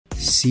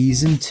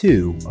Season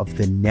 2 of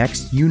The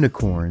Next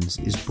Unicorns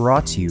is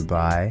brought to you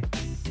by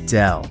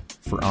Dell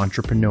for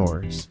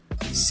entrepreneurs.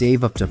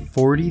 Save up to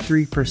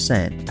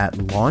 43% at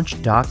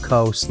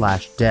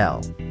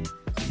launch.co/Dell.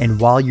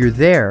 And while you're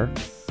there,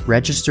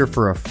 register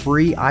for a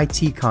free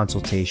IT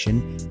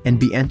consultation and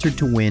be entered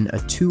to win a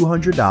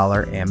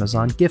 $200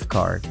 Amazon gift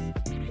card.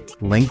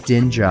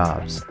 LinkedIn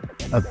Jobs.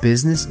 A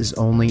business is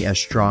only as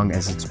strong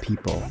as its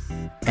people,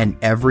 and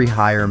every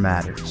hire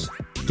matters.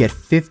 Get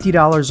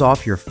 $50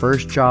 off your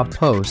first job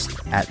post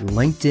at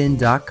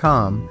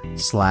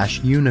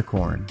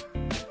linkedin.com/unicorn.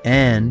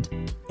 And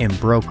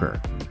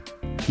Embroker.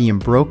 The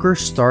Embroker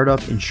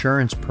Startup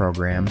Insurance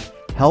Program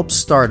helps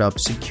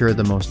startups secure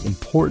the most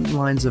important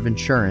lines of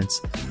insurance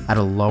at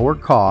a lower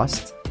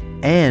cost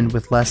and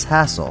with less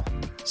hassle.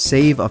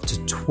 Save up to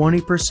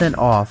 20%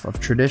 off of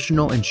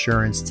traditional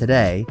insurance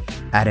today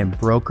at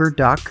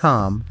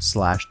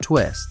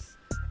embroker.com/twist.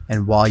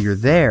 And while you're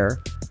there,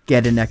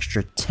 get an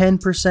extra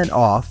 10%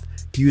 off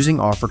using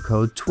offer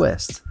code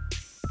TWIST.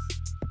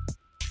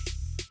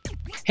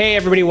 Hey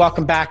everybody,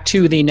 welcome back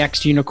to the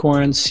Next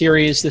Unicorn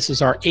series. This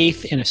is our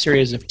 8th in a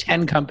series of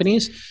 10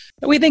 companies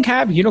that we think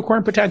have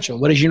unicorn potential.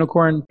 What does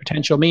unicorn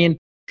potential mean?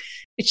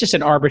 It's just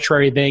an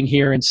arbitrary thing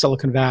here in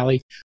Silicon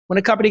Valley. When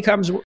a company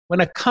becomes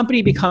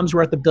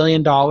worth $1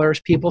 billion,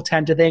 people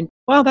tend to think,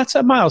 well, that's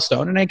a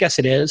milestone, and I guess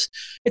it is.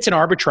 It's an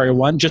arbitrary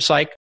one, just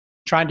like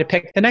trying to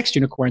pick the next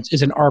unicorns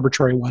is an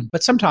arbitrary one.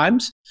 But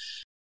sometimes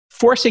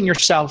forcing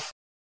yourself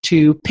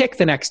to pick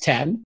the next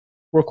 10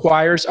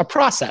 requires a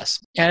process.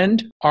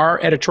 And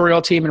our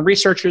editorial team and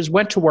researchers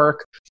went to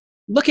work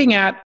looking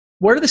at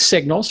what are the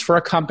signals for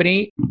a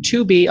company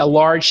to be a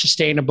large,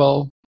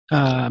 sustainable,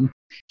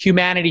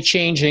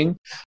 humanity-changing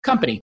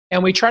company.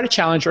 And we try to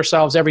challenge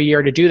ourselves every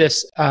year to do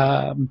this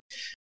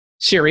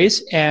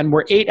series. And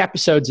we're 8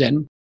 episodes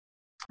in.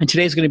 And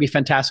today's going to be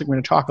fantastic. We're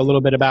going to talk a little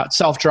bit about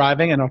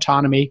self-driving and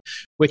autonomy,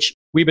 which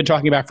we've been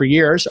talking about for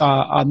years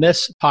on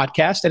this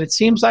podcast. And it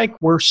seems like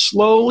we're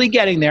slowly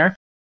getting there.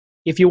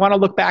 If you want to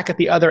look back at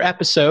the other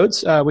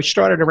episodes, which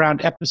started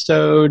around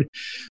episode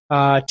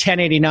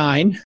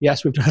 1089,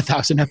 yes, we've done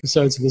 1,000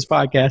 episodes of this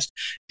podcast.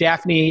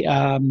 Daphne,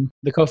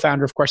 the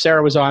co-founder of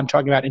Coursera, was on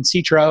talking about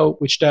In-Citro,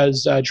 which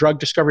does drug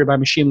discovery by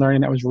machine learning.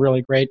 That was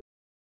really great.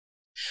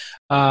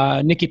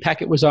 Nikki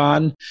Peckett was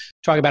on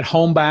talking about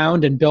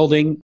Homebound and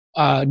building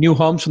new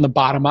homes from the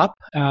bottom up.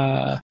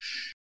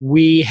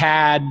 We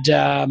had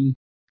a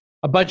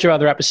bunch of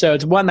other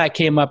episodes. One that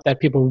came up that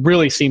people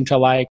really seemed to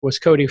like was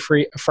Cody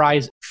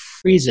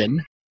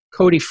Friesen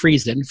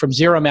from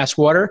Zero Mass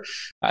Water.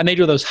 And they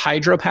do those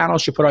hydro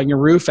panels you put on your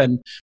roof,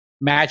 and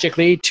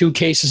magically 2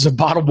 cases of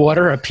bottled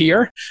water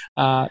appear.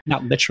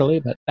 Not literally,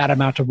 but that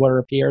amount of water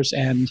appears.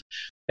 And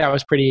that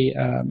was pretty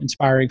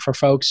inspiring for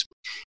folks.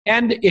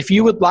 And if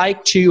you would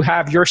like to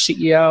have your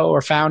CEO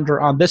or founder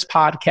on this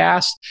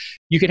podcast,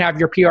 you can have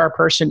your PR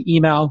person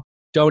email.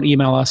 Don't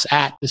email us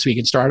at This Week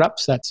in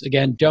Startups. That's,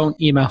 again,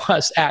 don't email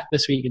us at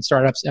This Week in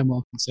Startups, and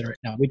we'll consider it.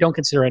 No, we don't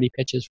consider any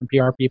pitches from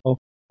PR people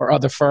or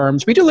other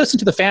firms. We do listen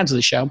to the fans of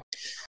the show,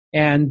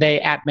 and they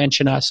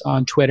 @mention us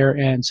on Twitter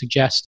and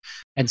suggest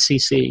and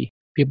CC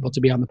people to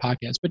be on the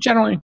podcast. But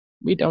generally,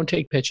 we don't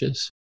take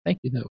pitches. Thank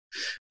you, though.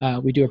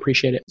 We do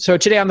appreciate it. So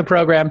today on the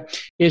program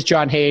is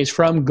John Hayes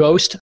from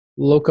Ghost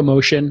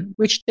Locomotion,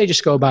 which they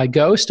just go by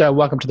Ghost.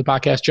 Welcome to the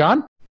podcast,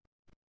 John.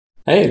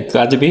 Hey,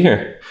 glad to be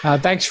here.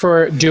 Thanks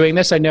for doing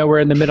this. I know we're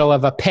in the middle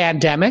of a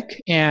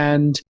pandemic,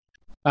 and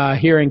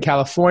here in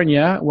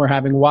California, we're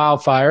having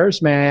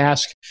wildfires. May I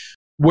ask,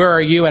 where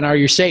are you, and are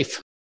you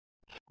safe?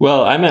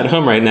 Well, I'm at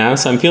home right now,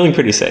 so I'm feeling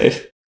pretty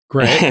safe.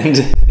 Great.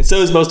 And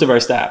so is most of our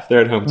staff. They're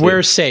at home too.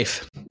 Where's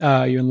safe?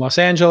 You in Los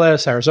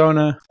Angeles,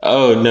 Arizona?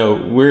 Oh, no.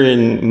 We're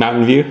in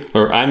Mountain View,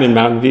 or I'm in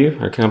Mountain View.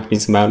 Our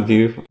company's in Mountain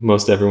View.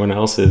 Most everyone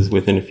else is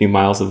within a few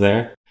miles of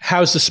there.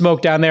 How's the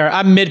smoke down there?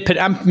 I'm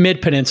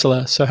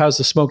mid-peninsula, so how's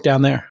the smoke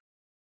down there?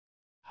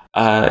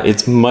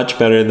 It's much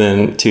better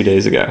than 2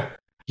 days ago.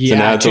 Yeah, so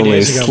now it's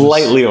only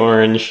slightly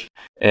orange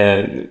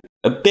and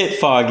a bit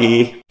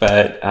foggy,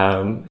 but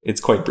it's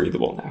quite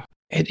breathable now.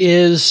 It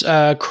is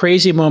a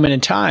crazy moment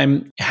in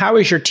time. How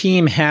is your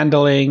team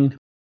handling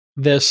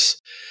this?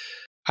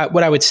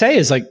 What I would say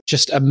is like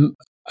just an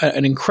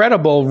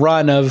incredible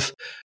run of,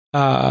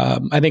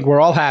 I think we're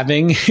all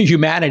having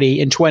humanity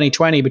in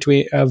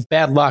 2020 of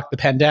bad luck, the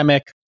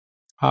pandemic.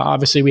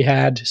 Obviously, we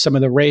had some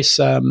of the race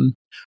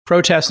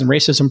protests and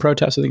racism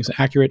protests. I think it's an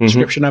accurate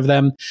description of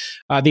them.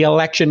 The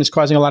election is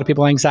causing a lot of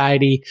people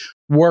anxiety,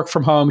 work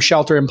from home,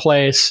 shelter in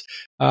place.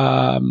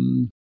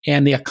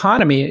 And the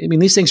economy, I mean,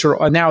 these things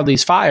are now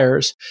these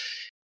fires.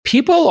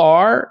 People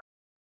are,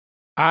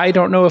 I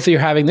don't know if you're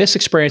having this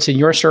experience in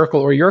your circle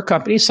or your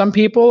company. Some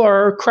people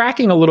are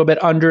cracking a little bit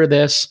under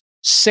this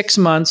 6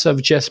 months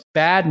of just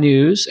bad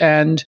news.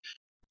 And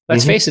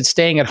let's face it,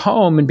 staying at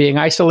home and being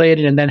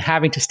isolated and then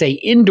having to stay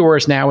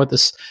indoors now with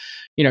this,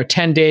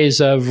 10 days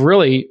of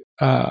really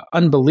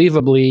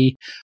unbelievably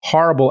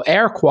horrible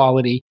air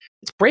quality.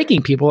 It's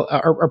breaking people.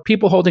 Are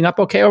people holding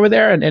up okay over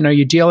there? And are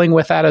you dealing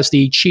with that as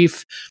the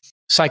chief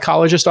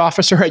psychologist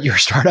officer at your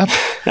startup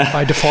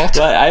by default?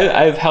 Well,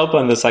 I have help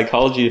on the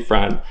psychology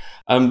front.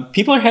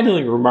 People are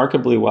handling it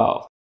remarkably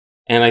well.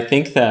 And I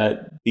think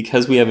that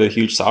because we have a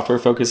huge software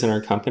focus in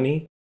our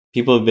company,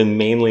 people have been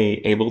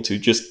mainly able to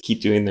just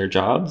keep doing their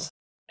jobs.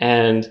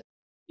 And,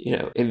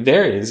 it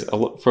varies.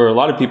 For a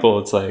lot of people,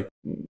 it's like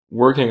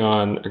working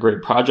on a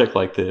great project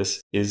like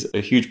this is a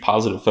huge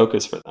positive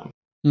focus for them.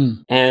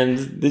 And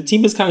the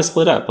team is kind of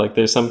split up. Like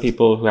there's some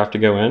people who have to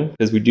go in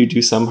because we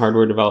do some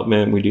hardware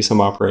development, we do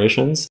some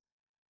operations.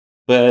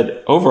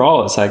 But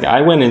overall, it's like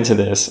I went into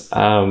this.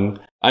 I'm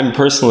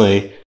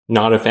personally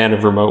not a fan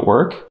of remote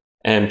work.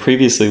 And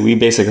previously, we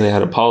basically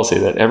had a policy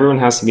that everyone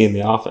has to be in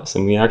the office.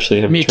 And we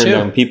actually have turned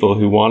down people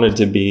who wanted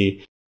to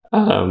be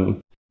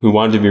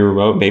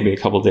remote maybe a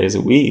couple of days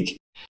a week.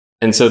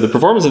 And so the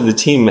performance of the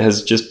team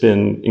has just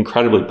been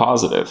incredibly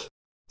positive.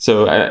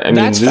 So, I mean,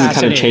 this has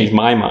kind of changed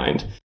my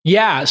mind.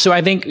 Yeah. So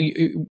I think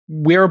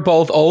we're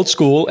both old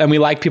school and we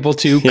like people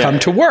to come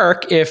to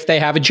work if they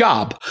have a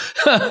job.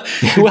 Crazy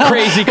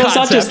concept. It's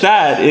not just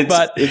that.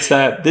 It's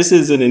that this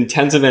is an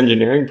intensive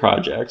engineering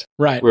project,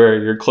 right? Where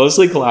you're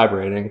closely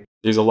collaborating.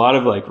 There's a lot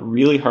of like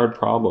really hard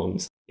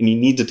problems and you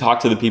need to talk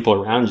to the people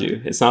around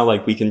you. It's not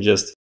like we can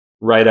just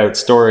write out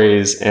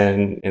stories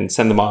and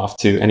send them off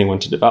to anyone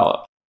to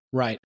develop.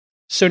 Right.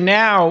 So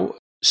now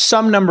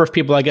some number of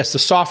people, I guess the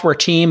software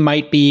team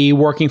might be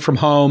working from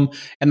home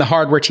and the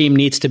hardware team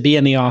needs to be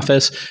in the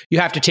office. You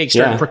have to take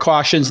certain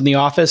precautions in the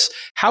office.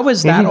 How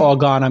has that all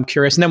gone? I'm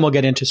curious. And then we'll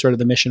get into sort of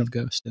the mission of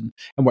Ghost and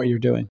what you're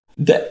doing.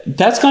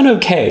 That's gone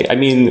okay. I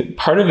mean,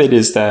 part of it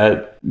is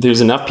that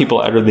there's enough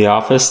people out of the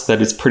office that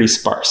it's pretty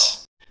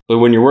sparse. But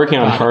when you're working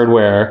on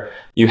hardware,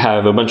 you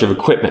have a bunch of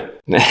equipment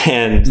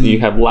and you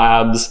have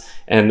labs.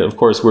 And of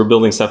course, we're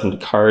building stuff into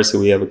cars. So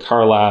we have a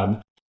car lab.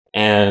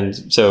 And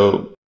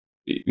so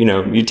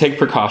you take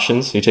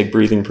precautions, you take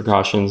breathing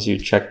precautions, you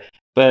check,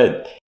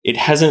 but it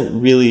hasn't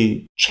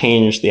really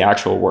changed the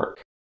actual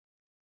work.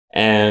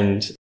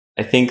 And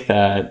I think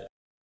that,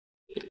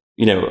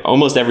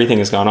 almost everything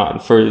has gone on.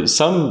 For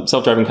some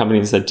self-driving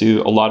companies that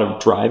do a lot of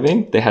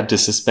driving, they had to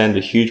suspend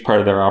a huge part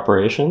of their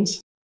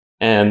operations.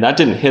 And that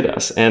didn't hit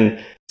us.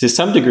 And to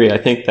some degree, I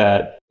think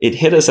that it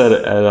hit us at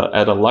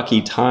a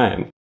lucky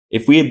time.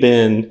 If we had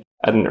been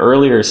at an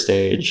earlier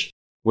stage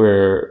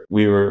where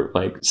we were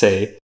like,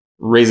 say,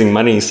 raising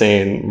money, say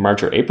in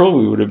March or April,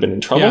 we would have been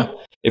in trouble. Yeah.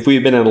 If we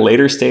had been at a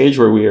later stage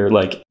where we are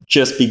like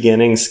just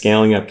beginning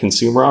scaling up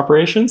consumer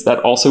operations, that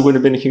also would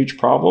have been a huge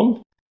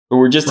problem. But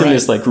we're just in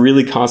this like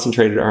really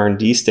concentrated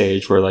R&D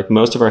stage where like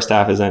most of our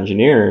staff is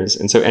engineers.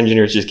 And so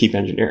engineers just keep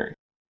engineering.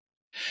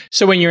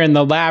 So when you're in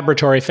the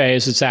laboratory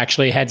phase, it's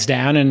actually heads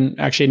down and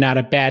actually not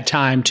a bad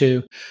time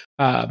to,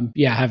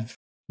 have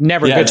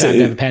never a good time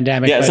to have a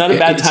pandemic. Yeah, it's not a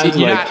bad time to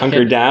like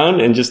hunker down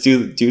and just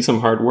do some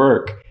hard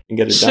work.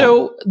 Get it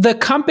so done. The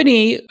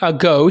company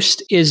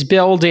Ghost is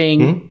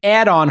building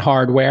add-on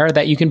hardware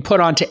that you can put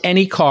onto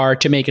any car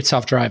to make it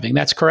self-driving.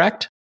 That's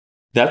correct?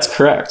 That's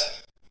correct.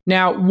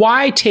 Now,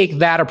 why take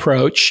that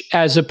approach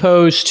as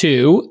opposed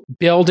to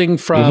building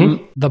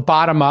from the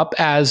bottom up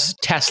as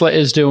Tesla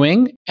is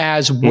doing,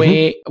 as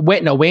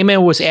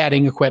Waymo was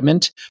adding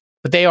equipment,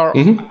 but they are,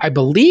 I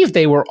believe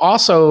they were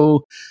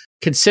also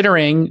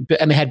considering,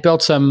 and they had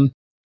built some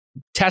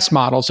test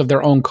models of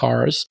their own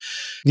cars.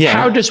 Yeah.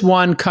 How does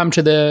one come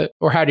to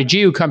how did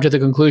you come to the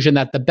conclusion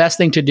that the best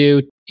thing to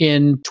do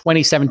in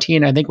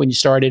 2017, I think when you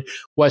started,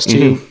 was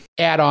to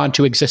add on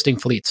to existing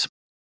fleets?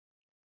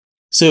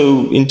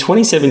 So in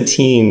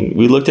 2017,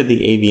 we looked at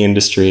the AV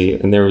industry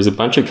and there was a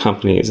bunch of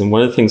companies. And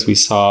one of the things we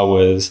saw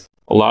was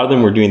a lot of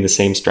them were doing the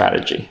same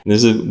strategy.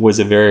 This was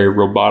a very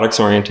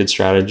robotics oriented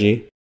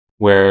strategy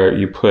where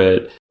you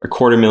put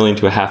 $250,000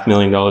 to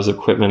 $500,000 of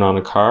equipment on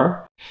a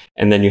car.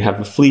 And then you have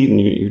a fleet and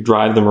you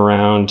drive them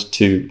around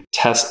to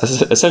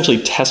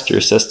essentially test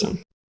your system.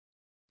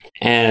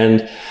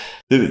 And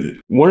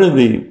one of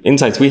the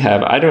insights we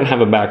have, I don't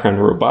have a background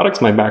in robotics.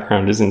 My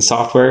background is in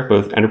software,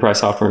 both enterprise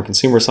software and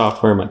consumer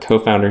software. My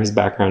co-founder, his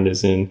background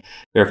is in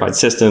verified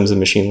systems and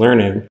machine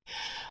learning.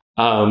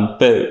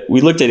 But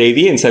we looked at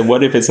AV and said,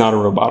 what if it's not a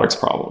robotics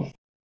problem?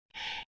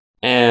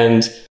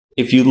 And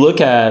if you look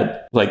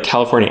at like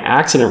California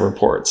accident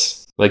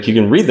reports, like you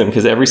can read them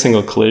because every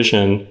single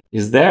collision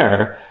is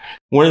there.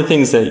 One of the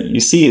things that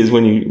you see is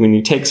when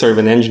you take sort of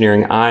an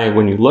engineering eye,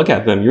 when you look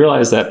at them, you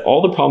realize that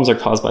all the problems are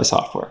caused by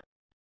software.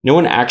 No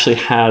one actually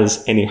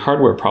has any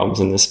hardware problems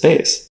in this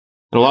space.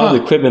 And a lot of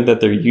the equipment that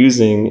they're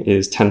using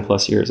is 10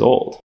 plus years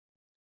old.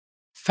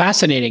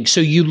 Fascinating. So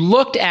you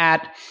looked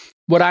at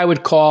what I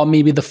would call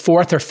maybe the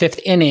fourth or fifth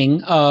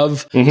inning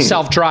of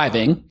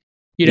self-driving,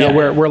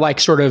 where we're like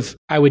sort of,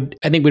 I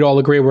think we'd all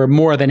agree we're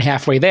more than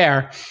halfway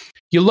there.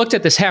 You looked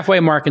at this halfway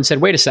mark and said,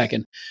 wait a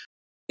second.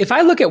 If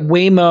I look at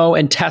Waymo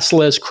and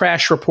Tesla's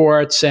crash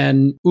reports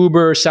and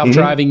Uber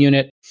self-driving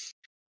unit,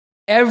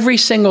 every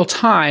single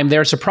time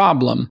there's a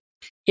problem,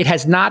 it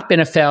has not been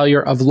a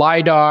failure of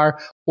LiDAR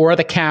or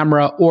the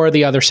camera or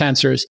the other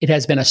sensors. It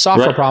has been a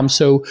software problem.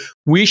 So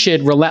we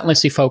should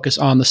relentlessly focus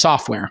on the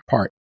software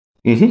part.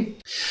 Mm-hmm.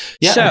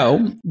 Yeah.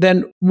 So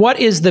then what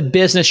is the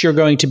business you're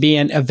going to be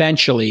in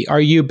eventually?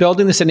 Are you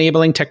building this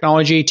enabling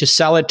technology to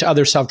sell it to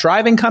other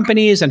self-driving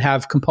companies and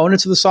have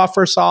components of the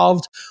software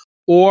solved?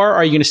 Or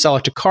are you going to sell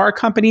it to car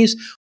companies?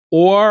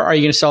 Or are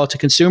you going to sell it to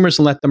consumers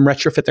and let them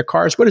retrofit their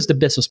cars? What is the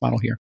business model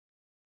here?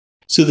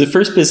 So the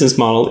first business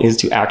model is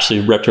to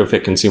actually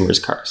retrofit consumers'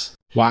 cars.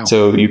 Wow.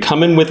 So you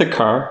come in with a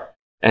car,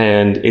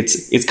 and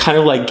it's kind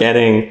of like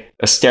getting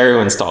a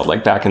stereo installed,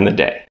 like back in the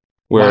day,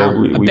 where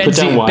we put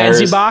down wires.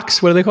 Benzi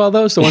box, what do they call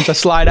those? The ones that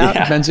slide out,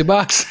 yeah. Benzi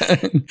box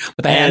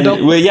with a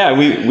handle? Well, yeah,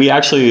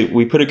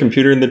 we put a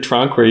computer in the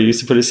trunk where you used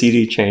to put a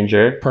CD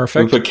changer.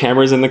 Perfect. We put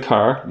cameras in the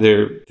car.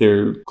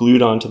 They're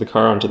glued onto the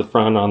car, onto the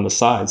front, on the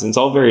sides. And it's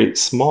all very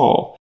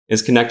small.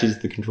 It's connected to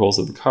the controls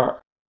of the car.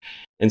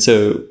 And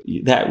so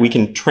that we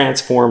can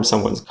transform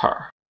someone's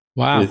car.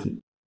 Wow.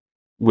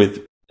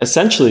 With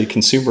essentially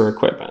consumer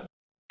equipment.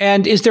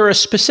 And is there a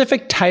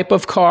specific type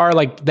of car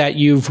like that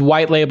you've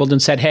white labeled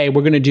and said, hey,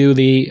 we're going to do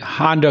the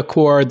Honda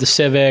Accord, the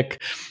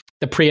Civic,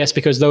 the Prius,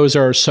 because those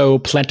are so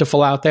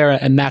plentiful out there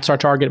and that's our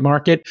target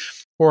market?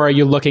 Or are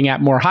you looking at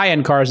more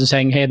high-end cars and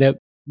saying, hey,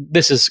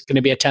 this is going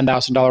to be a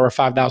 $10,000 or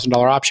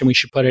 $5,000 option. We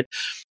should put it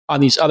on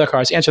these other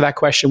cars. Answer that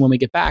question when we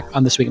get back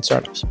on This Week in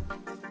Startups.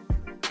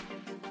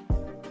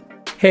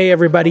 Hey,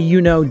 everybody.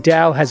 You know,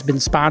 Dell has been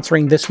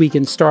sponsoring This Week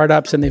in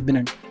Startups, and they've been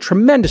a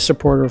tremendous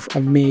supporter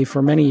of me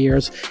for many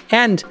years.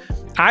 And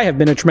I have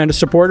been a tremendous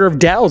supporter of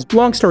Dell's.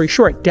 Long story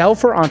short, Dell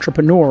for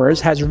Entrepreneurs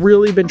has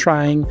really been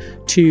trying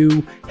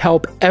to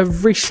help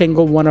every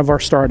single one of our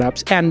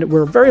startups. And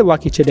we're very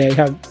lucky today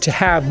to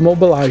have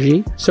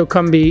Mobilaji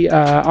Sokumbi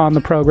on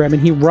the program,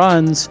 and he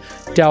runs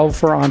Dell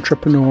for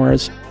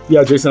Entrepreneurs.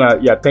 Yeah, Jason,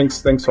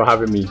 thanks for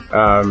having me.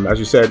 As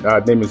you said,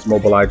 name is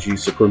Mobilaji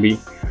Sokumbi.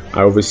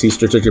 I oversee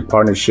strategic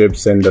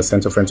partnerships and the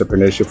Center for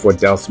Entrepreneurship for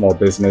Dell Small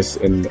Business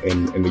in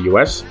the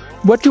US.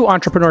 What do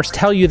entrepreneurs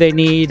tell you they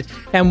need,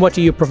 and what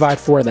do you provide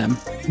for them?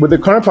 With the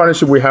current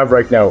partnership we have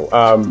right now,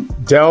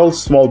 Dell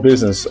Small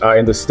Business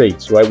in the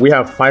States, right? We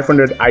have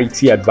 500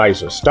 IT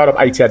advisors, startup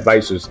IT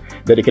advisors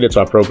dedicated to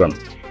our program.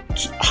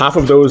 Half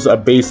of those are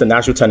based in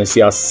Nashville,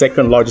 Tennessee, our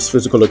second largest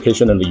physical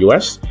location in the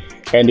US.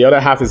 And the other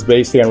half is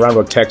based here in Round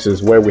Rock,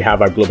 Texas, where we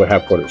have our global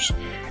headquarters.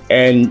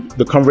 And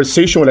the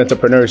conversation with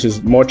entrepreneurs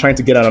is more trying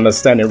to get an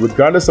understanding,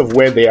 regardless of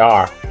where they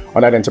are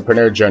on that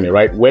entrepreneur journey,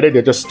 right? Whether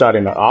they're just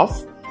starting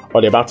off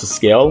or they're about to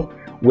scale,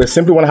 we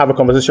simply want to have a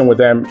conversation with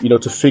them,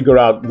 to figure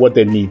out what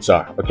their needs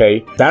are,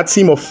 okay? That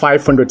team of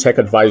 500 tech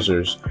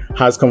advisors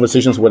has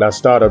conversations with our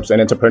startups and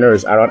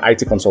entrepreneurs around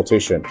IT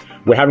consultation.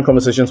 We're having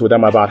conversations with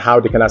them about how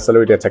they can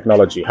accelerate their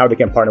technology, how they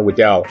can partner with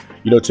Dell,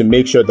 to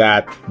make sure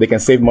that they can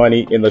save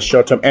money in the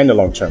short term and the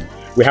long term.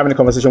 We're having a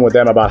conversation with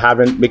them about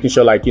making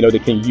sure they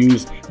can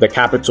use the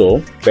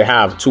capital they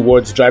have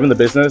towards driving the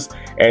business,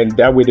 and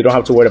that way they don't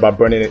have to worry about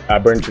burning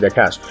through their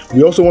cash.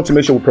 We also want to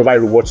make sure we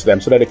provide rewards to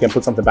them so that they can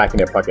put something back in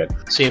their pocket.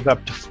 Save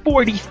up to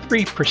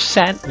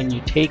 43% when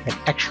you take an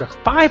extra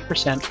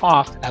 5%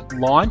 off at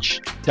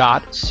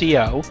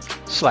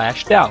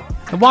launch.co/Dell.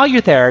 And while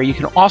you're there, you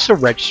can also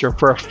register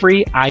for a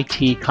free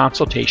IT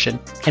consultation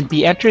and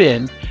be entered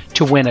in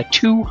to win a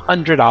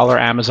 $200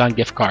 Amazon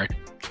gift card.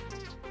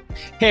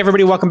 Hey,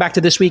 everybody. Welcome back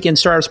to This Week in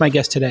Startups. My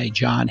guest today,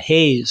 John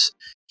Hayes.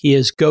 He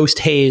is Ghost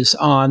Hayes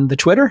on the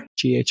Twitter,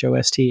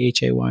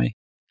 GhostHayes.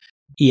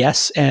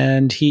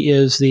 And he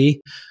is the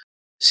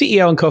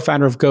CEO and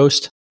co-founder of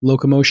Ghost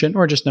Locomotion,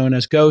 or just known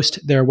as Ghost.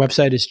 Their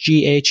website is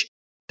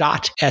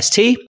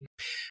gh.st.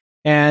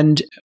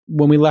 And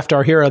when we left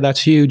our hero,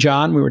 that's you,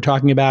 John, we were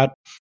talking about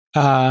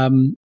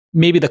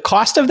maybe the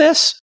cost of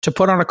this to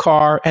put on a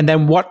car, and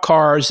then what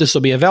cars this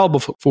will be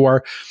available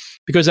for.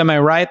 Because am I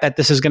right that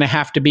this is going to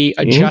have to be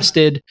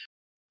adjusted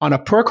on a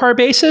per car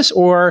basis,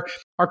 or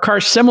are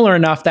cars similar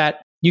enough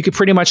that you could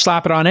pretty much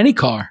slap it on any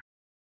car?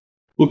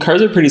 Well,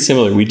 cars are pretty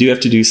similar. We do have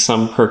to do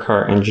some per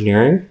car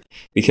engineering,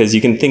 because you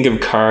can think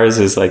of cars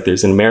as like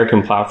there's an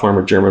American platform,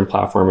 a German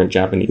platform, a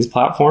Japanese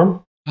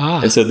platform.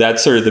 And so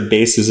that's sort of the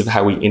basis of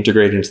how we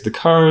integrate into the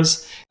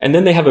cars. And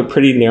then they have a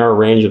pretty narrow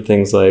range of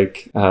things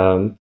like,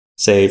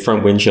 say,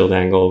 front windshield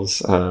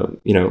angles,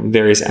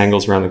 various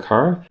angles around the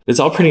car. It's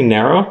all pretty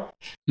narrow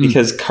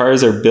because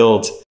cars are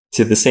built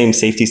to the same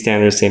safety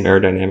standards, same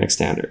aerodynamic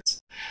standards.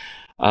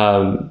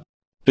 But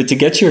to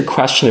get to your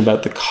question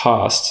about the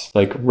cost,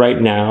 like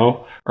right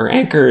now, our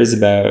Anchor is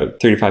about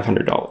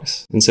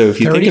 $3,500. And so if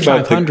you think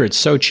about $3,500,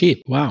 so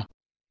cheap. Wow.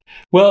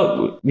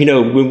 Well,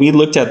 when we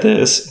looked at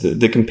this,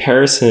 the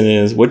comparison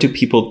is, what do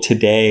people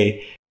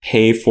today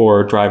pay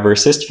for driver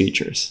assist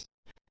features?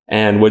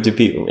 And what do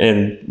people,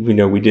 and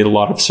we did a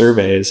lot of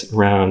surveys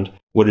around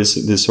what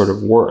is this sort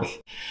of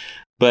worth.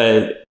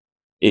 But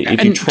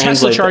if you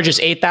translate, Tesla charges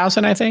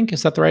 $8,000, I think.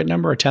 Is that the right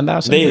number, or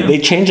 $10,000? They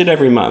change it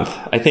every month.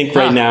 I think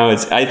right now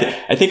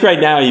I think right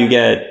now you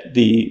get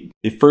the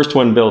first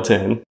one built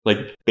in, like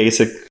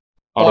basic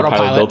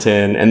autopilot built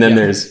in, and then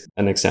there's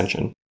an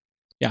extension.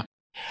 Yeah.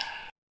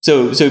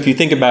 So if you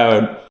think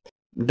about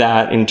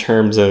that in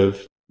terms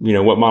of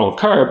what model of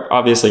car,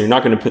 obviously you're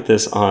not going to put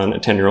this on a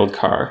 10-year-old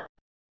car.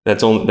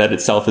 that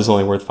itself is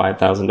only worth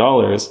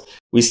 $5,000.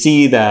 We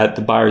see that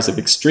the buyers of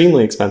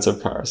extremely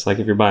expensive cars, like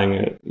if you're buying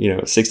a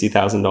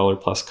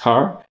 $60,000 plus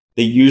car,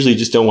 they usually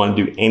just don't want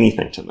to do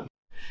anything to them.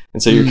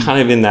 And so you're kind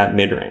of in that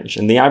mid-range.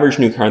 And the average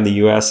new car in the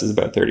US is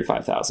about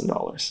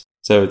 $35,000.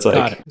 So it's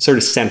like sort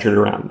of centered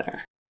around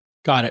there.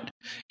 Got it.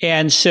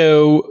 And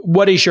so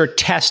what is your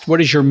test? What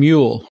is your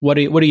mule? What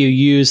do you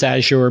use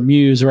as your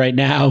muse right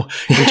now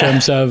in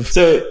terms of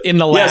in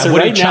the lab?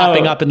 What are you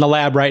chopping up in the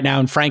lab right now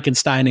and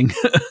Frankensteining?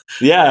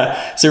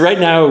 Yeah. So right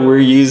now we're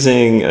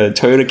using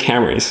Toyota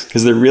Camrys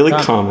because they're really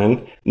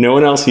common. No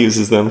one else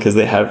uses them because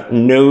they have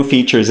no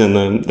features in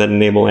them that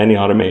enable any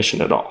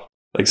automation at all.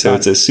 It's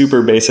a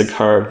super basic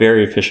car,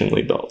 very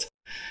efficiently built.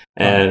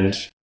 And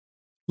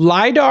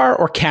LiDAR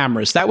or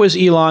cameras? That was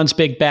Elon's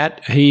big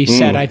bet. He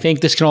said, I think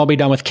this can all be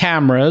done with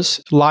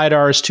cameras.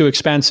 LiDAR is too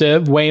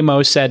expensive.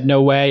 Waymo said,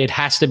 no way. It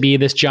has to be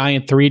this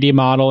giant 3D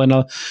model. And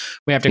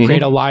we have to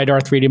create a LiDAR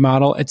 3D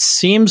model. It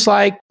seems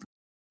like,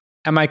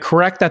 am I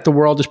correct that the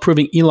world is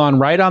proving Elon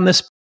right on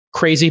this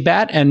crazy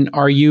bet? And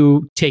are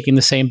you taking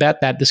the same bet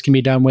that this can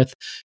be done with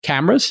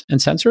cameras and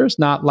sensors,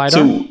 not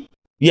LiDAR? So,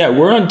 yeah,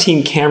 we're on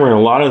team camera. And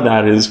a lot of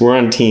that is we're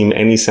on team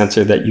any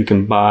sensor that you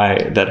can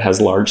buy that has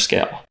large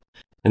scale.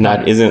 And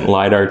that isn't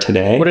LiDAR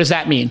today. What does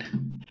that mean?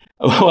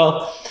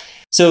 Well,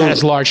 so that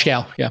is large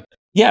scale. Yeah.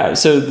 Yeah.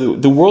 So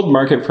the world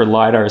market for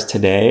LiDARs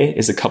today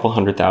is a couple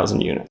 100,000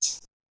 units.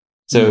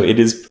 So it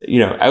is,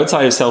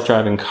 outside of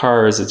self-driving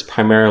cars, it's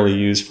primarily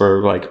used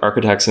for like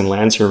architects and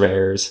land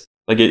surveyors.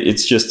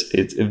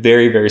 It's a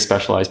very, very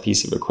specialized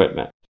piece of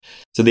equipment.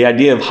 So the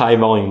idea of high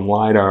volume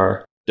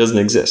LiDAR doesn't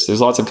exist.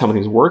 There's lots of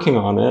companies working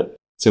on it.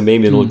 So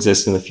maybe it'll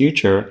exist in the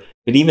future.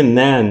 But even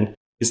then,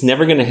 it's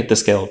never going to hit the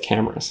scale of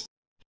cameras.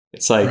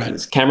 It's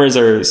like cameras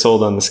are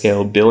sold on the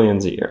scale of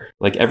billions a year.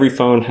 Like every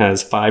phone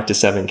has 5 to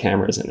 7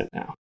 cameras in it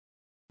now.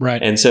 Right.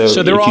 And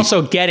so they're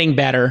also getting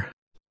better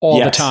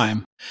all the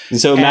time. And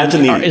so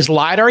imagine is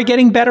LiDAR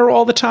getting better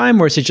all the time,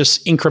 or is it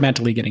just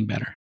incrementally getting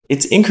better?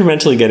 It's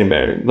incrementally getting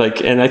better.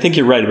 And I think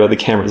you're right about the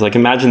cameras.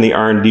 Imagine the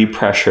R&D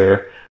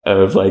pressure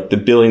of the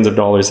billions of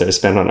dollars that are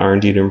spent on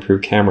R&D to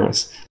improve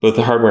cameras, both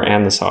the hardware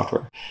and the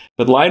software.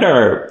 But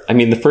LiDAR,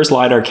 the first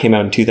LiDAR came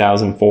out in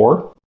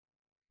 2004.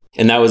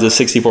 And that was a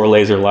 64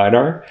 laser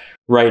LiDAR.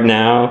 Right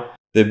now,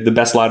 the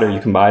best LiDAR you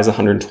can buy is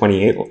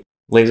 128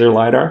 laser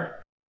LiDAR.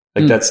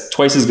 That's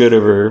twice as good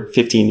over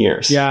 15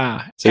 years.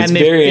 Yeah. So it's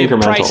very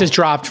incremental. The price has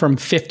dropped from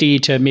 50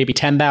 to maybe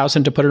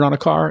 10,000 to put it on a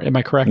car. Am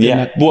I correct?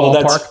 Yeah. Well,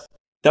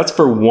 that's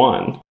for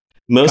one.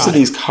 Most of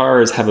these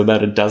cars have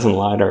about a dozen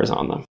LiDARs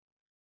on them.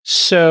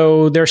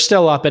 So they're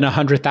still up in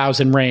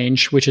 100,000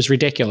 range, which is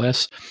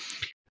ridiculous.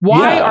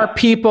 Why are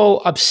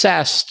people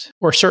obsessed,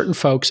 or certain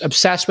folks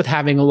obsessed with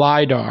having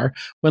LiDAR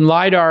when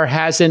LiDAR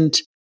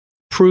hasn't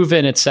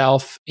proven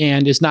itself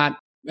and is not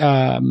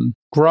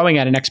growing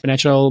at an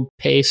exponential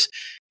pace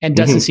and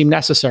doesn't seem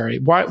necessary?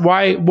 What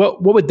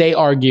would they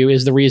argue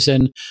is the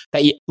reason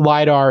that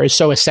LiDAR is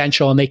so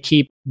essential and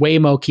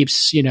Waymo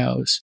keeps,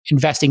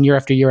 investing year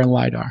after year in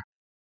LiDAR?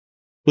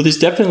 Well, there's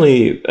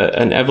definitely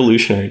an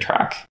evolutionary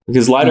track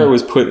because LiDAR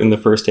was put in the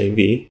first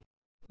AV,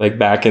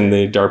 back in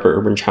the DARPA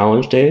Urban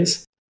Challenge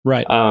days.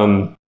 Right.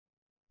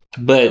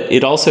 But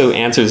it also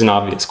answers an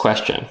obvious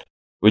question,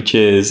 which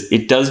is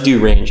it does do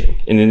ranging.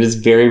 And it is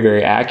very,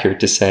 very accurate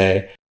to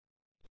say,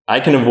 I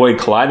can avoid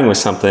colliding with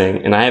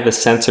something and I have a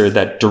sensor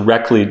that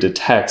directly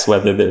detects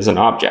whether there's an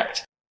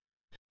object.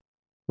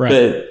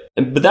 Right.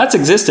 But that's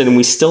existed and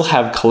we still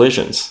have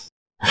collisions,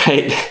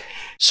 right?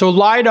 So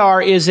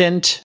LiDAR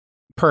isn't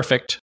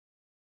perfect.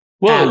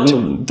 Well,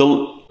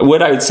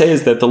 what I would say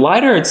is that the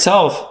LiDAR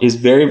itself is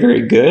very,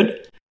 very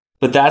good,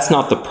 but that's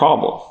not the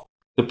problem.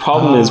 The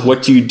problem is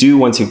what do you do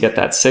once you get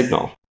that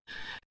signal?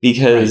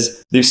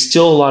 Because there's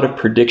still a lot of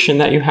prediction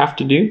that you have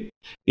to do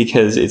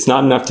because it's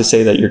not enough to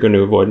say that you're going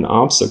to avoid an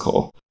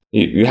obstacle.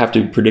 You have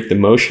to predict the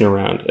motion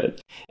around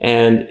it.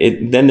 And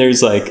then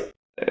there's a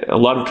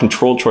lot of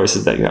control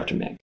choices that you have to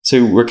make.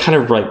 So we're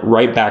kind of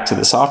right back to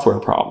the software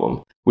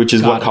problem, which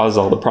is what causes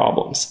all the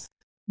problems.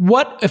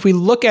 What if we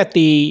look at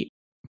the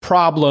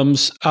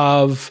problems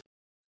of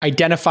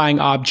identifying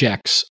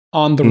objects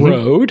on the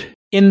road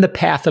in the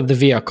path of the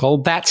vehicle?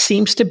 That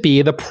seems to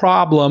be the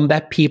problem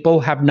that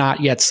people have not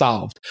yet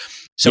solved.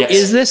 So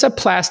is this a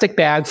plastic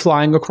bag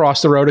flying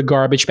across the road, a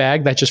garbage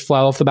bag that just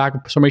fell off the back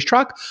of somebody's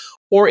truck?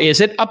 Or is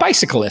it a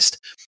bicyclist?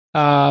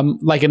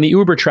 Like in the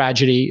Uber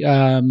tragedy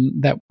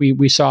that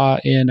we saw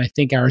in, I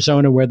think,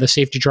 Arizona, where the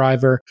safety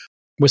driver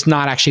was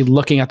not actually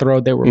looking at the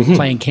road. They were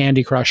playing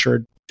Candy Crush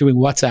or doing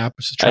WhatsApp,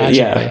 which is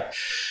tragic.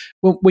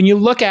 When you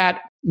look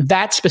at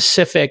that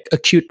specific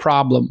acute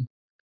problem,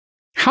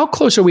 how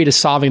close are we to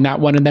solving that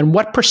one? And then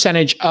what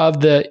percentage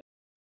of the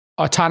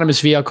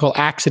autonomous vehicle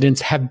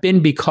accidents have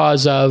been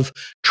because of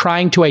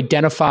trying to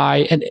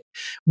identify, and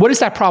what is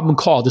that problem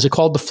called? Is it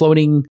called the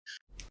floating,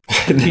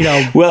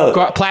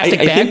 plastic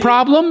bag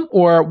problem?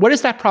 Or what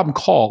is that problem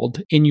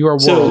called in your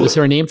world? Is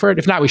there a name for it?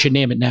 If not, we should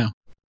name it now.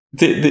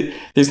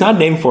 There's not a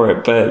name for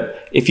it,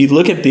 but if you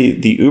look at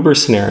the Uber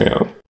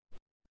scenario,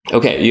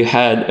 okay, you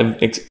had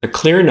a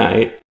clear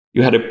night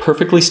You had a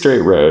perfectly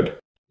straight road.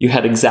 You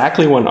had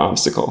exactly one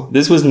obstacle.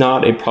 This was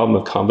not a problem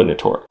of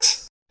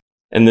combinatorics.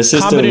 And the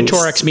system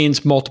combinatorics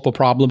means multiple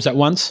problems at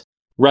once.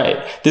 Right.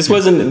 This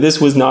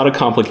was not a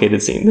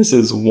complicated scene. This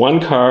is one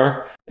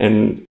car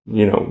and,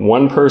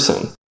 one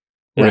person.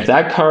 And if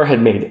that car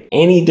had made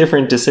any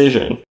different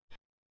decision,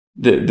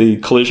 the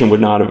collision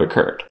would not have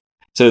occurred.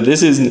 So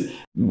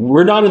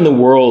we're not in the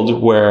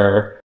world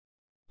where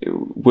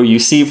you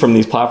see from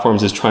these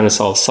platforms is trying to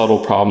solve subtle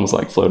problems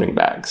like floating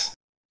bags.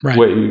 Right.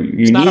 What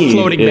it's not a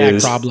floating bag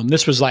problem.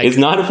 This was like it's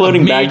not a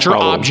floating bag major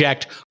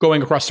object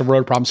going across the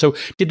road problem. So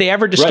did they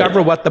ever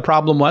discover what the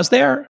problem was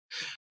there?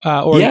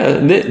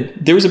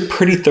 There was a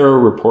pretty thorough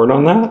report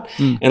on that.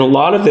 And a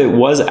lot of it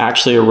was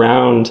actually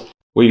around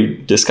what you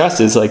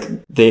discussed is like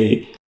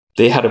they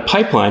had a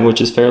pipeline, which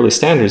is fairly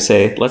standard,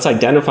 say, let's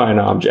identify an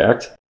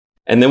object,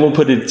 and then we'll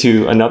put it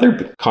to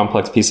another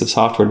complex piece of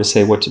software to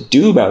say what to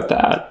do about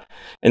that.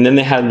 And then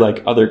they had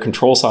like other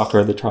control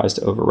software that tries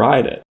to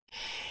override it.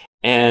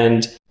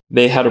 And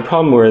they had a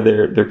problem where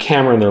their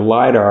camera and their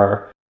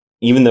LiDAR,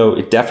 even though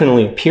it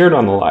definitely appeared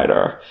on the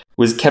LiDAR,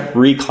 was kept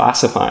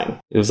reclassifying.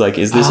 It was like,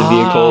 is this a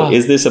vehicle?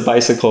 Is this a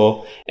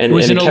bicycle? And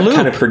it kept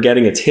kind of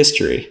forgetting its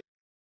history.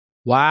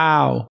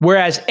 Wow.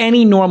 Whereas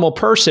any normal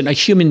person, a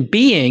human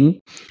being,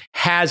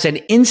 has an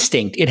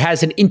instinct. It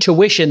has an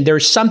intuition.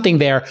 There's something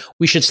there.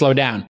 We should slow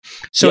down.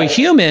 So a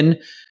human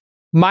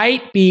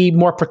might be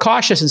more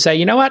precautious and say,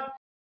 you know what?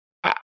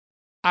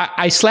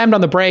 I slammed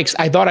on the brakes.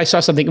 I thought I saw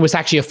something. It was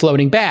actually a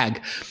floating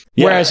bag.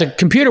 Yeah. Whereas a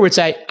computer would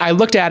say, I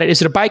looked at it. Is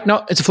it a bike?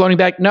 No, it's a floating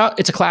bag. No,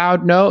 it's a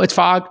cloud. No, it's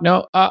fog.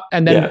 No.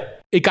 And then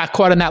it got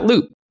caught in that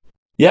loop.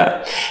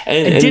 Yeah.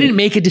 And didn't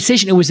make a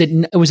decision. It was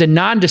a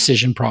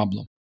non-decision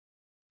problem.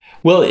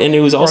 Well, and it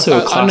was also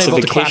a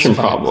classification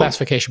problem.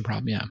 Classification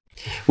problem, yeah.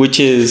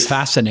 Which is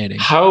fascinating.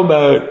 How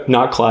about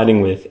not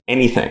colliding with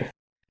anything?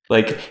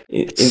 Like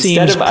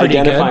instead of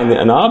identifying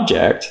an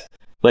object,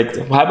 like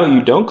how about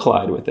you don't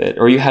collide with it,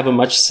 or you have a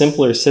much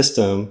simpler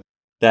system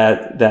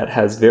that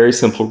has very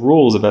simple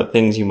rules about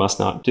things you must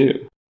not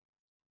do.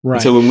 Right.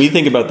 And so when we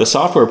think about the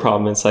software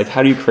problem, it's like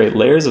how do you create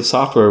layers of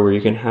software where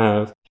you can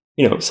have,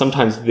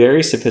 sometimes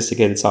very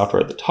sophisticated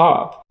software at the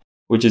top,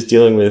 which is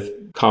dealing with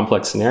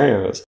complex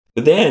scenarios.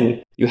 But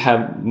then you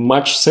have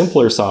much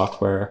simpler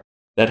software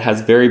that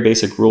has very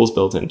basic rules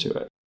built into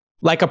it.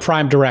 Like a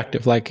prime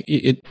directive,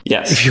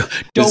 yes. If you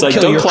don't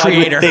kill your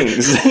creator,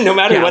 things, no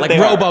matter what like they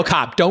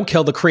RoboCop, don't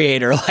kill the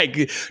creator,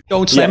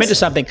 don't slam into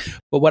something.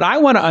 But what I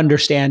want to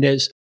understand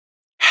is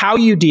how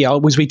you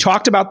deal. Was we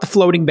talked about the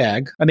floating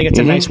bag? I think it's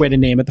a nice way to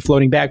name it, the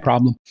floating bag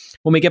problem.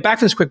 When we get back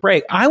from this quick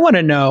break, I want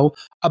to know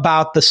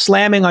about the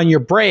slamming on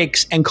your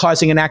brakes and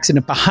causing an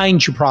accident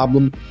behind you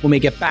problem when we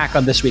get back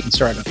on This Week in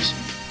Startups.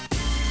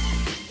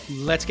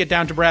 Let's get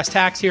down to brass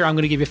tacks here. I'm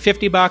going to give you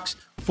 $50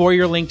 for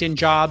your LinkedIn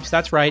jobs.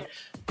 That's right.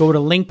 Go to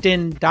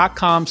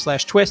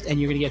linkedin.com/twist and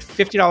you're going to get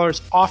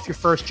 $50 off your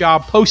first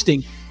job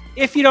posting.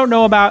 If you don't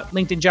know about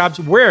LinkedIn jobs,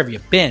 where have you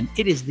been?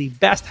 It is the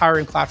best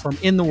hiring platform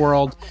in the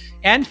world.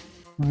 And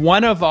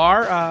one of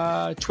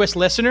our Twist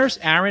listeners,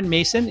 Aaron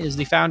Mason, is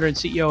the founder and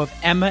CEO of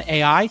Emma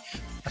AI,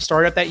 a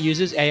startup that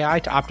uses AI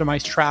to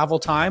optimize travel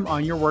time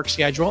on your work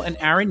schedule. And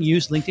Aaron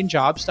used LinkedIn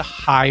jobs to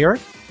hire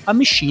a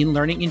machine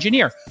learning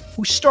engineer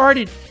who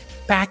started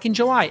back in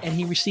July, and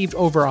he received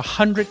over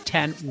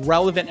 110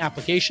 relevant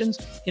applications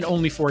in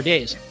only 4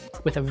 days.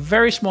 With a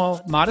very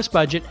small, modest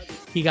budget,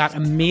 he got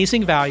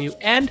amazing value,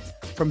 and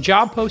from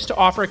job post to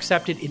offer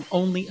accepted in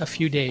only a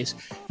few days.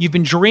 You've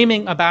been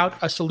dreaming about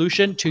a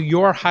solution to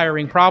your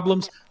hiring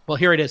problems. Well,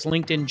 here it is,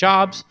 LinkedIn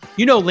Jobs.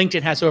 You know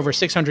LinkedIn has over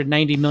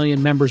 690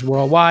 million members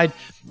worldwide,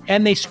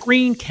 and they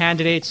screen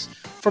candidates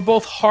for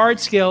both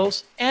hard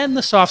skills and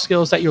the soft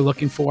skills that you're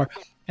looking for.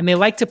 And they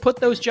like to put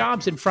those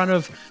jobs in front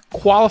of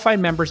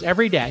qualified members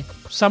every day.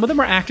 Some of them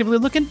are actively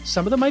looking.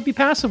 Some of them might be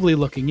passively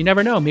looking. You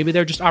never know. Maybe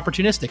they're just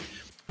opportunistic.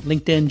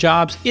 LinkedIn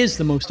Jobs is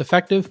the most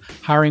effective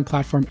hiring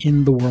platform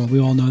in the world. We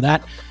all know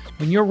that.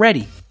 When you're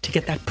ready to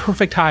get that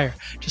perfect hire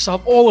to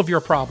solve all of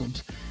your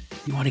problems,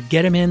 you want to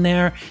get them in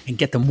there and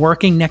get them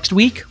working next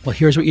week? Well,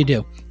 here's what you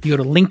do. You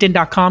go to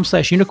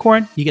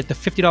linkedin.com/unicorn. You get the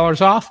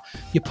 $50 off.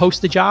 You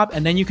post the job,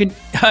 and then you can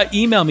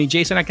email me,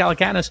 Jason at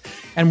Calacanis,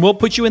 and we'll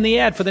put you in the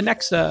ad for the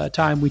next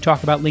time we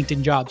talk about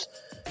LinkedIn jobs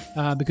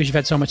because you've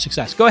had so much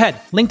success. Go ahead.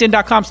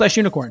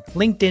 LinkedIn.com/unicorn.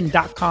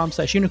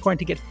 LinkedIn.com/unicorn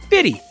to get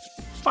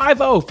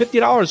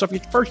 $50 off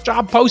your first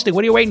job posting.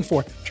 What are you waiting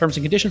for? Terms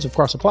and conditions, of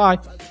course, apply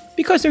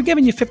because they're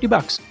giving you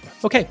 $50.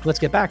 Okay, let's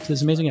get back to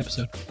this amazing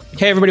episode.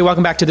 Hey, everybody,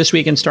 welcome back to This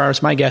Week in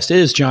Startups. My guest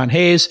is John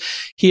Hayes.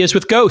 He is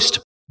with Ghost,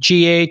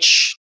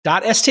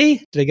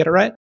 GH.st. Did I get it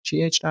right?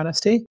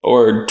 GH.st?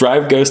 Or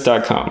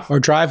driveghost.com.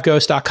 Or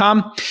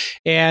driveghost.com.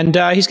 And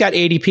he's got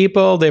 80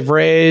 people. They've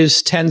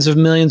raised tens of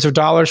millions of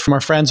dollars from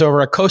our friends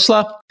over at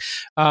Khosla.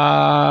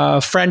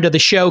 Friend of the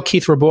show,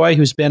 Keith Raboy,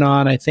 who's been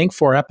on, I think,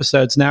 4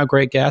 episodes now.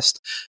 Great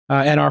guest.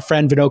 And our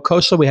friend Vinod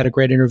Khosla. We had a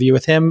great interview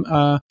with him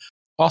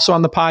also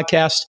on the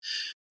podcast.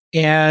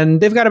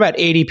 And they've got about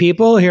 80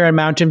 people here in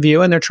Mountain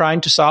View, and they're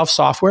trying to solve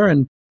software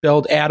and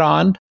build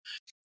add-on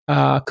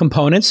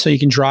components so you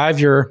can drive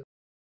your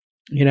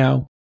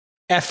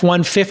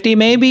F-150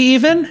 maybe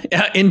even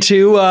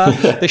into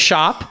the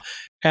shop,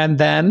 and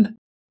then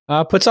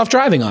put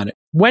self-driving on it.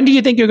 When do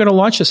you think you're going to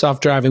launch the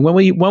self-driving? When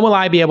will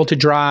I be able to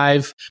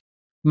drive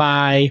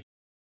my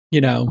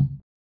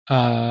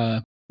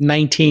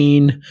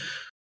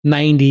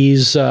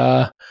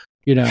 1990s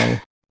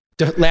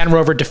Land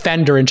Rover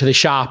Defender into the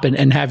shop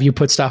and have you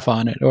put stuff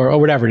on it, or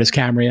whatever it is,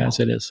 Camry as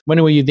it is?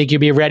 When will you think you'll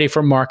be ready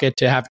for market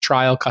to have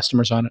trial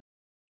customers on it?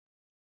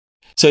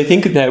 So I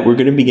think that we're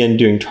going to begin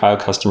doing trial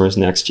customers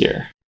next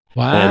year.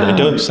 Wow,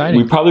 and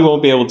exciting. We probably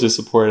won't be able to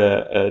support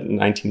a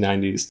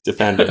 1990s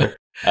Defender.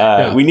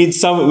 We need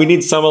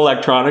some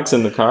electronics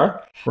in the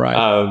car.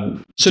 Right.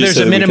 So there's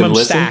a minimum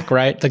stack,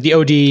 right? Like the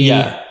OD,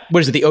 what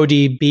is it, the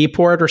ODB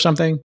port or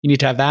something? You need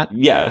to have that?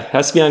 Yeah, it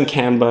has to be on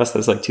CAN bus.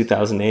 That's like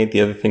 2008.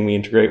 The other thing we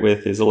integrate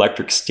with is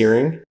electric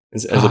steering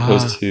as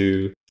opposed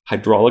to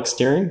hydraulic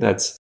steering.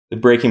 That's the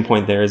breaking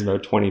point there is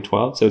about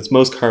 2012. So it's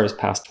most cars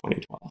past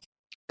 2012.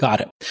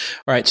 Got it.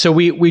 All right. So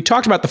we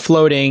talked about the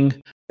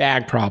floating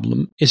bag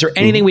problem. Is there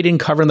anything we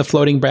didn't cover in the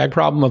floating bag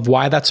problem of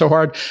why that's so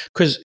hard?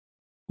 Because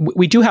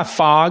we do have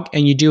fog,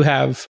 and you do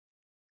have,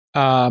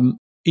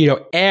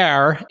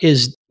 air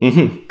is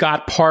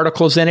got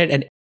particles in it.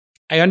 And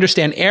I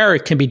understand air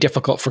can be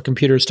difficult for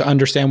computers to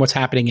understand what's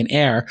happening in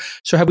air.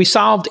 So have we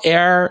solved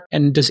air,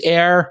 and does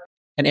air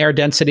and air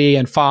density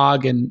and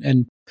fog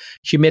and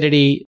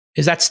humidity,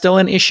 is that still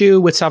an issue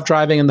with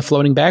self-driving and the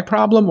floating bag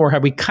problem, or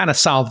have we kind of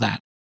solved that?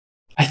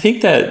 I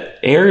think that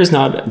air is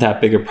not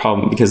that big a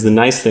problem, because the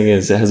nice thing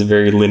is it has a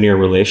very linear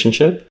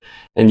relationship.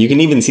 And you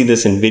can even see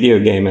this in video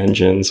game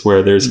engines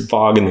where there's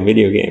fog in the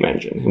video game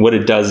engine. And what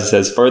it does is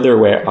as further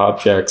away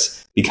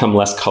objects become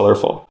less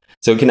colorful.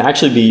 So it can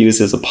actually be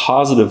used as a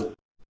positive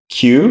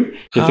cue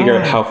to figure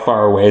out how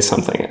far away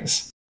something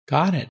is.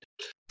 Got it.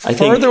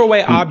 Further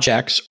away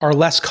objects are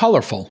less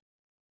colorful.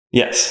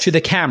 Yes. To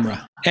the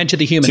camera and to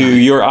the human eye. To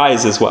your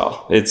eyes as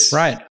well. It's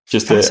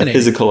just a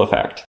physical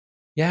effect.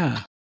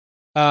 Yeah.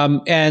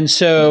 And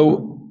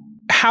so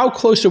how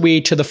close are we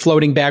to the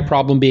floating bag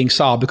problem being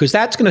solved? Because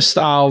that's going to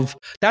solve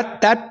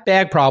that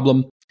bag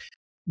problem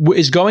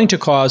is going to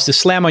cause the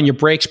slam on your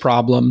brakes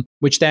problem,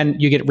 which then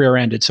you get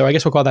rear-ended. So I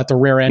guess we'll call that the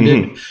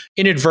rear-ended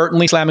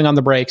inadvertently slamming on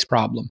the brakes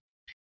problem.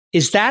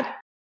 Is that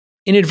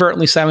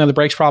inadvertently slamming on the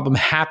brakes problem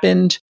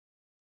happened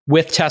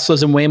with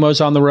Teslas and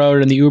Waymos on the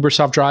road and the Uber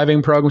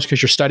self-driving programs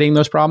because you're studying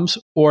those problems?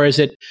 Or is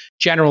it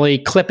generally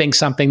clipping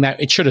something that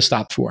it should have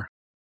stopped for?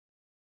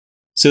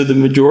 So the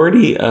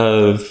majority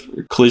of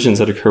collisions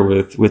that occur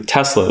with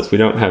Teslas, we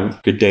don't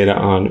have good data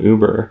on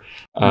Uber,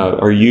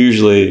 are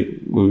usually,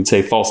 we would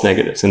say, false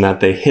negatives, in that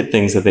they hit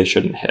things that they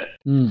shouldn't hit.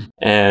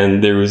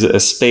 And there was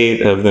a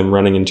spate of them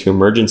running into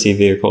emergency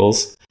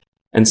vehicles.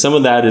 And some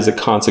of that is a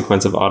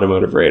consequence of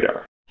automotive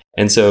radar.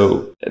 And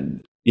so,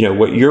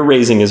 what you're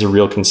raising is a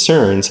real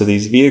concern. So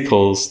these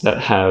vehicles that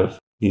have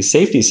these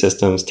safety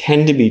systems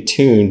tend to be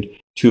tuned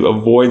to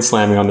avoid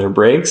slamming on their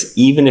brakes,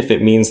 even if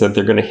it means that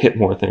they're going to hit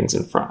more things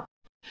in front.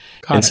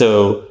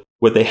 So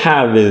what they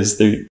have is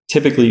they're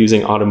typically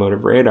using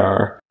automotive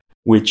radar,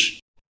 which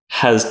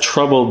has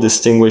trouble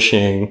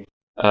distinguishing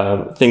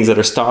things that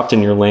are stopped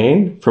in your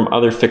lane from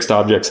other fixed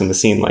objects in the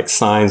scene, like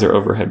signs or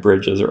overhead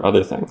bridges or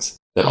other things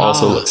that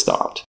also look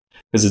stopped,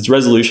 because its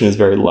resolution is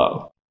very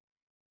low.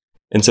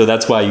 And so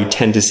that's why you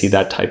tend to see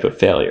that type of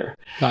failure.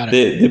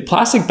 The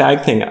plastic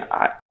bag thing,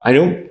 I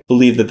don't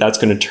believe that that's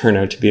going to turn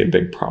out to be a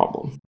big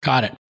problem.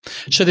 Got it.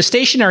 So the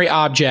stationary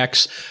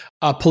objects,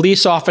 a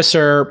police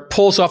officer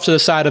pulls off to the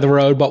side of the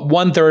road, but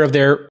 1/3 of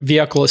their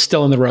vehicle is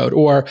still in the road,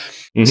 or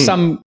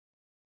some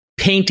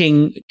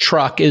painting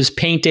truck is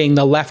painting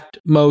the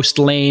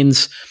leftmost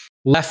lane's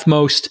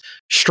leftmost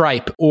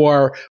stripe,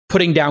 or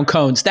putting down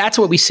cones. That's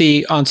what we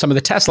see on some of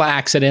the Tesla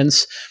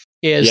accidents.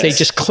 They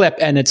just clip,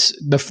 and it's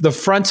the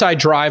front side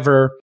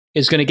driver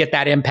is going to get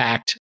that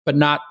impact, but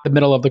not the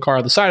middle of the car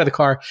or the side of the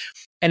car.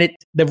 And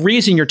the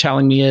reason you're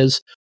telling me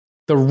is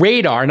the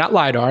radar, not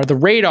LiDAR, the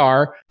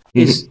radar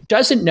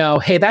doesn't know,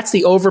 hey, that's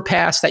the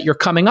overpass that you're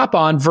coming up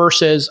on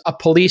versus a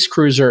police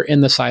cruiser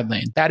in the side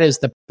lane. That is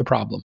the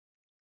problem.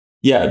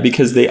 Yeah,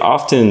 because they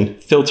often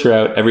filter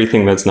out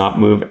everything that's not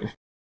moving,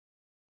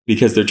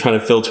 because they're trying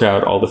to filter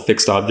out all the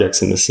fixed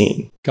objects in the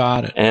scene.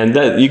 Got it.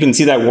 And you can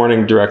see that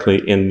warning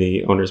directly in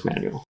the owner's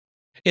manual.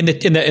 In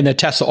the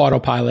Tesla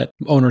Autopilot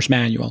owner's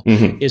manual,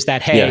 is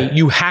that, hey,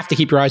 you have to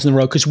keep your eyes on the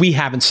road because we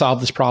haven't solved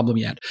this problem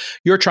yet.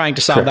 You're trying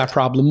to solve that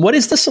problem. What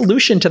is the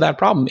solution to that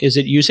problem? Is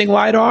it using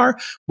LiDAR?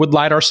 Would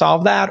LiDAR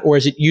solve that? Or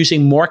is it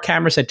using more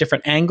cameras at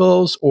different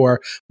angles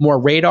or more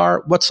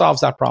radar? What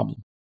solves that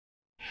problem?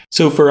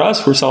 So for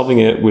us, we're solving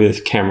it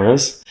with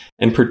cameras,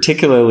 and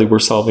particularly we're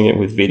solving it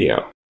with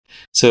video.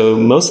 So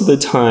most of the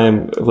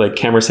time, like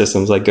camera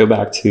systems, like go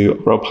back to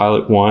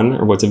Autopilot 1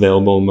 or what's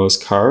available in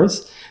most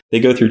cars, they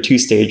go through 2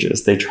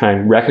 stages. They try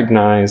and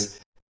recognize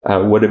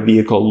what a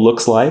vehicle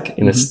looks like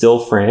in a still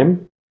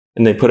frame,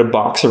 and they put a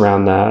box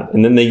around that,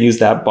 and then they use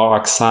that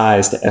box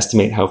size to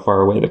estimate how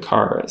far away the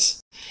car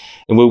is.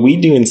 And what we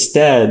do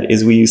instead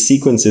is we use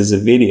sequences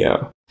of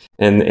video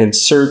and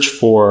search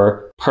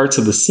for parts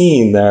of the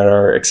scene that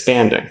are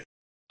expanding.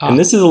 And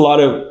this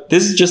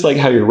is just like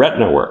how your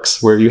retina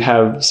works, where you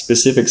have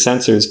specific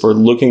sensors for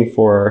looking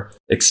for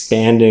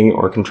expanding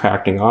or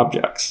contracting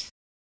objects.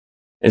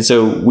 And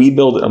so we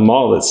build a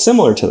model that's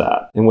similar to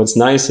that. And what's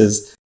nice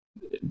is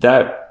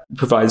that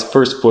provides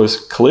first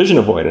close collision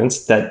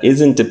avoidance that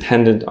isn't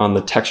dependent on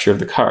the texture of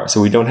the car. So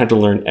we don't have to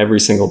learn every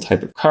single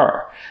type of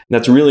car. And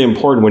that's really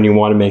important when you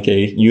want to make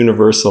a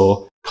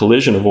universal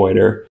collision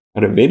avoider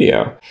out of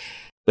video.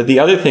 But the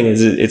other thing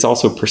is it's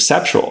also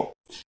perceptual.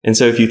 And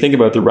so if you think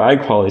about the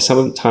ride quality,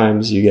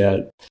 sometimes you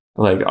get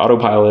like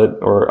Autopilot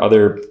or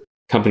other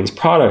companies'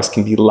 products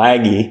can be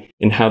laggy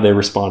in how they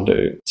respond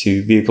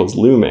to vehicles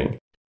looming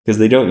because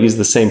they don't use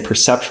the same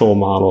perceptual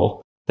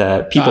model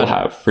that people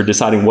have for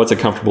deciding what's a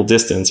comfortable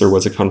distance or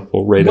what's a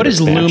comfortable rate of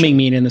expansion. What does looming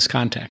mean in this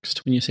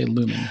context when you say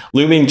looming?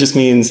 Looming just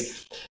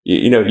means,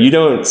 you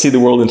don't see the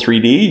world in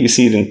 3D, you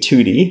see it in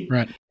 2D.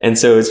 Right. And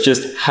so it's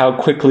just how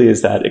quickly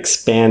is that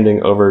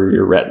expanding over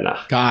your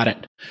retina. Got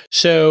it.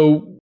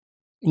 So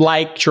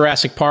like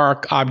Jurassic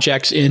Park,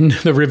 objects in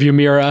the rearview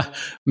mirror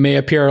may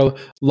appear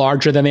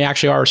larger than they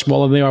actually are or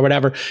smaller than they are,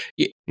 whatever.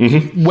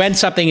 Mm-hmm. When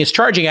something is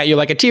charging at you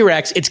like a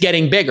T-Rex, it's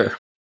getting bigger.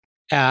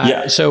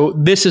 So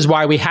this is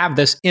why we have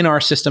this in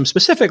our system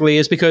specifically,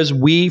 is because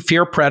we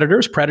fear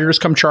predators. Predators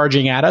come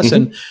charging at us,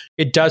 and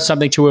it does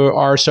something to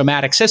our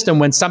somatic system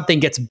when something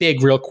gets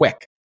big real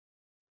quick.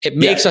 It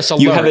makes us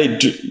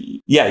alert.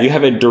 You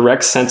have a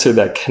direct sensor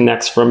that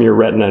connects from your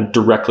retina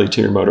directly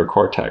to your motor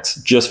cortex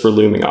just for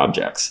looming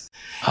objects.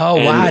 Oh,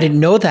 wow. I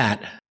didn't know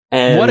that.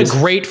 What a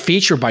great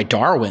feature by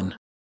Darwin.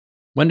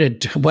 When did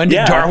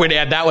Darwin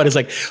add that one? It's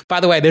like,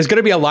 by the way, there's going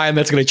to be a lion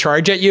that's going to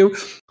charge at you.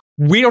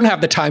 We don't have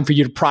the time for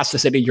you to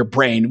process it in your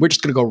brain. We're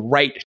just going to go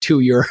right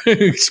to your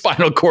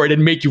spinal cord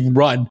and make you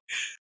run.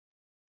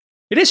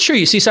 It is true.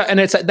 You see, and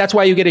that's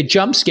why you get a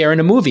jump scare in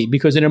a movie,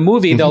 because in a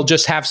movie, they'll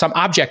just have some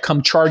object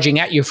come charging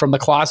at you from the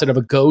closet of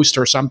a ghost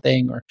or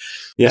something, or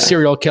a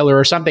serial killer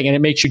or something, and it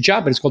makes you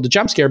jump. And it's called a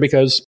jump scare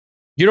because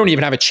you don't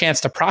even have a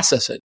chance to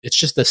process it. It's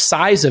just the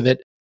size of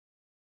it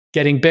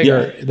getting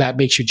bigger that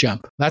makes you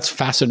jump. That's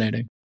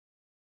fascinating.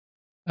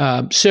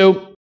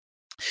 So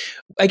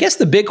I guess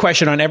the big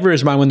question on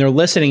everyone's mind when they're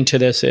listening to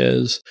this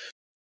is,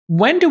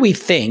 when do we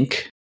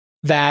think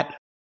that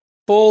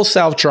full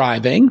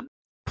self-driving,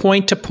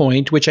 point to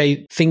point, which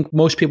I think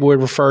most people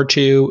would refer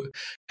to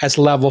as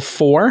level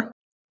 4.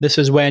 This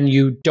is when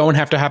you don't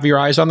have to have your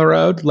eyes on the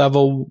road.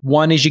 Level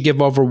 1 is you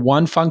give over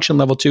one function.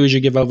 Level 2 is you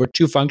give over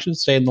two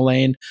functions, stay in the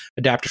lane,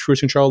 adaptive cruise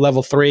control.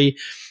 Level 3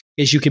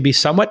 is you can be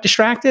somewhat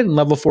distracted. And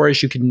level 4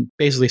 is you can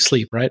basically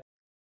sleep, right?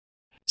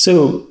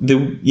 So the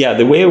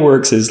way it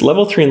works is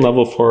level 3 and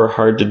level 4 are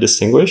hard to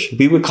distinguish.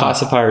 We would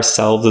classify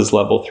ourselves as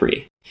level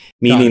 3,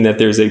 meaning that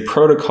there's a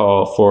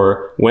protocol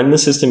for when the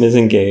system is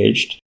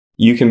engaged,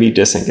 you can be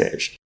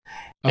disengaged.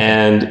 Okay.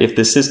 And if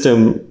the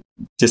system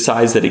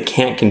decides that it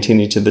can't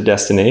continue to the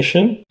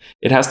destination,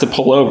 it has to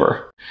pull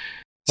over.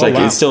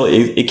 It's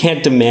it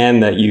can't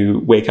demand that you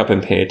wake up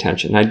and pay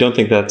attention. I don't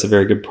think that's a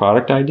very good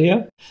product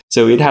idea.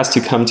 So it has to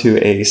come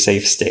to a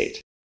safe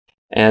state.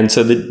 And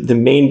so the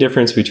main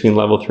difference between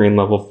level 3 and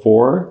level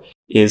 4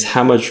 is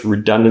how much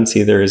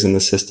redundancy there is in the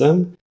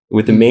system,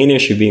 with the main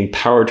issue being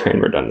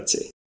powertrain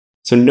redundancy.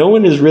 So no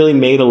one has really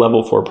made a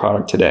level 4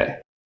 product today.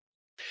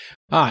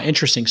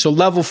 Interesting. So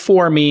level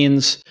 4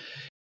 means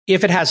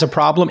if it has a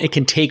problem, it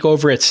can take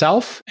over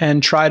itself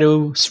and try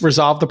to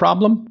resolve the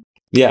problem?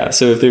 Yeah.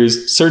 So if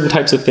there's certain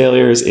types of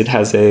failures, it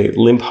has a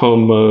limp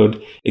home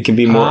mode. It can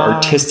be more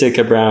artistic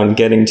around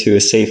getting to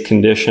a safe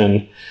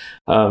condition.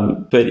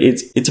 But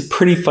it's a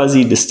pretty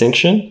fuzzy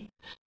distinction.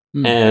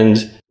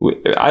 And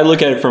I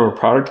look at it from a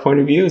product point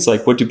of view. It's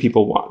like, what do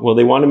people want? Well,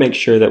 they want to make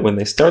sure that when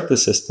they start the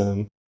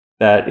system,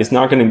 that it's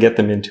not going to get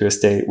them into a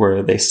state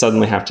where they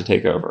suddenly have to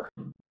take over.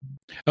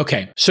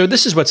 Okay. So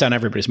this is what's on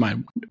everybody's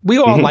mind. We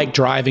all like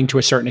driving to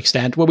a certain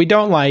extent. What we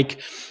don't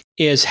like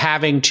is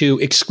having to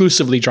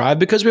exclusively drive,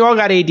 because we all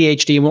got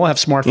ADHD and we all have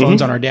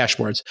smartphones on our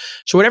dashboards.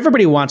 So what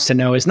everybody wants to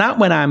know is not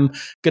when I'm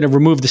going to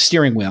remove the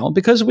steering wheel,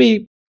 because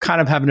we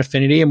kind of have an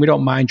affinity and we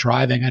don't mind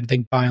driving, I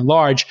think, by and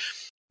large.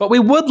 But we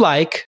would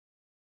like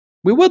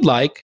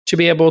to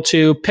be able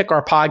to pick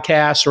our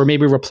podcast, or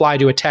maybe reply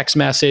to a text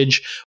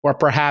message, or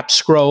perhaps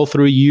scroll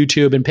through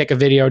YouTube and pick a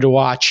video to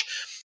watch.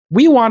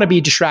 We want to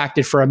be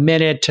distracted for 1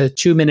 minute to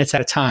 2 minutes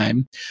at a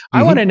time.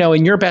 I want to know,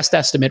 in your best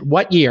estimate,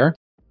 what year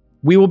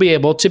we will be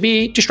able to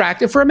be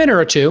distracted for 1 minute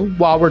or two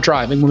while we're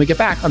driving when we get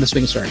back on the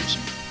Swing of Startups.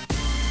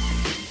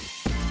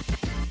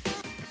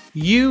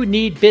 You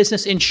need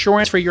business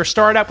insurance for your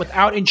startup.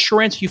 Without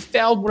insurance, you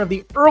failed one of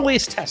the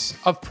earliest tests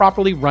of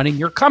properly running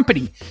your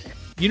company.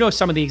 You know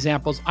some of the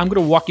examples. I'm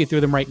going to walk you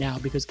through them right now,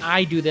 because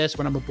I do this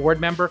when I'm a board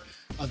member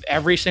of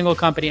every single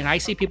company, and I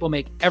see people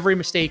make every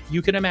mistake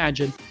you can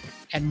imagine.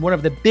 And one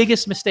of the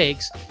biggest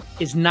mistakes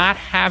is not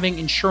having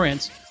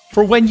insurance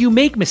for when you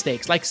make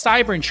mistakes, like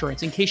cyber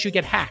insurance in case you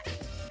get hacked.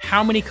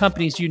 How many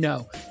companies do you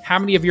know? How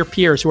many of your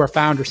peers who are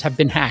founders have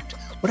been hacked?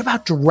 What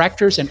about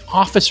directors and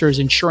officers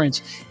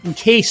insurance in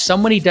case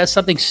somebody does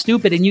something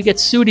stupid and you get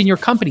sued in your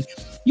company?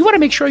 You want to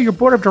make sure your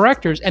board of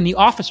directors and the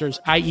officers,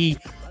 i.e.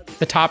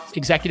 the top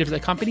executives of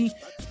the company,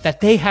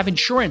 that they have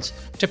insurance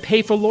to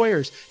pay for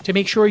lawyers, to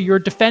make sure you're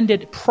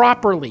defended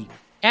properly.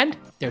 And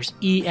there's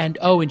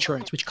E&O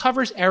insurance, which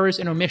covers errors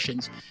and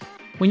omissions.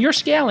 When you're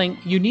scaling,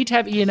 you need to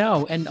have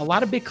E&O, and a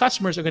lot of big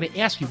customers are going to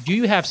ask you, do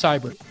you have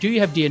cyber? Do you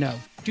have D&O?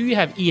 Do you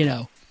have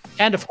E&O?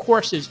 And of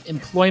course, is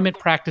employment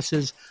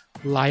practices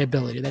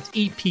liability. That's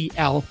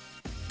EPL.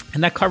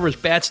 And that covers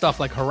bad stuff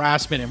like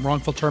harassment and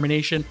wrongful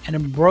termination. And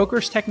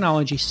Embroker's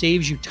technology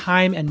saves you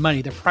time and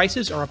money. The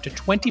prices are up to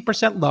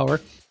 20% lower,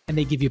 and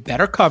they give you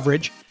better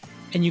coverage.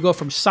 And you go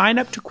from sign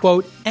up to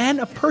quote and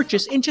a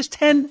purchase in just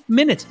 10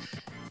 minutes,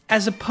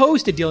 as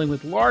opposed to dealing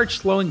with large,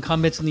 slow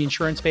incumbents in the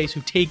insurance space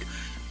who take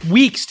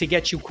weeks to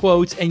get you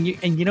quotes, and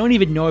you don't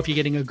even know if you're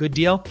getting a good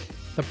deal.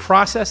 The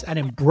process at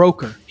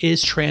Embroker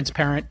is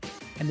transparent,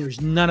 and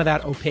there's none of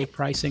that opaque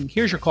pricing.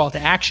 Here's your call to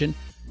action: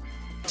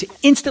 to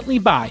instantly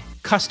buy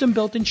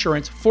custom-built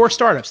insurance for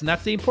startups. And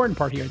that's the important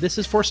part here. This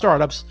is for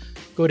startups.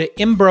 Go to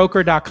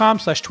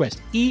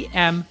embroker.com/twist.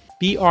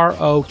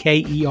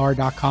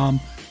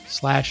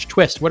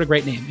 embroker.com/twist. What a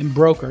great name.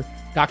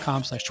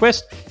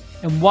 embroker.com/twist.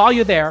 And while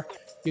you're there,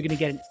 you're going to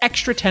get an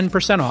extra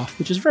 10% off,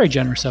 which is very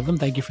generous of them.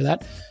 Thank you for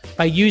that.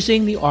 By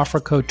using the offer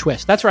code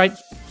TWIST. That's right.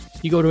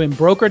 You go to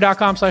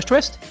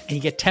embroker.com/twist and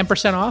you get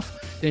 10% off.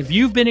 And if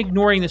you've been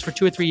ignoring this for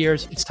 2 or 3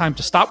 years, it's time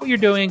to stop what you're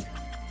doing,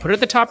 put it at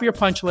the top of your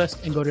punch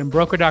list, and go to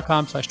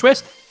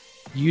embroker.com/twist.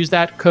 Use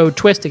that code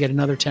TWIST to get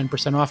another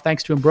 10% off.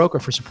 Thanks to Embroker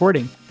for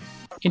supporting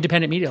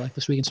independent media like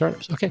This Week in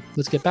Startups. Okay,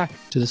 let's get back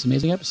to this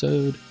amazing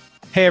episode.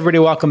 Hey, everybody,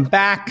 welcome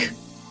back.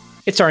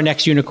 It's our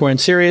next Unicorn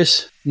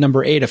series,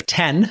 number 8 of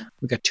 10.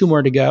 We've got 2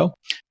 more to go.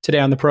 Today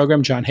on the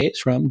program, John Hayes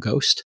from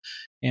Ghost.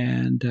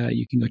 And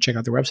you can go check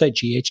out their website,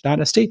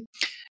 gh.st.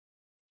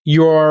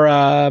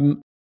 You're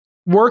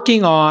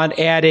working on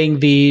adding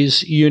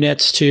these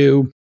units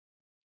to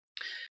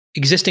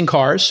existing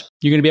cars.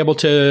 You're going to be able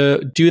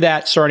to do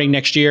that starting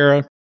next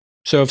year.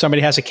 So if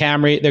somebody has a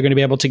Camry, they're going to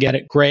be able to get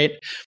it. Great.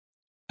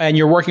 And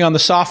you're working on the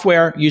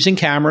software using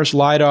cameras.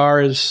 LiDAR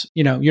is,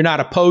 you're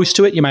not opposed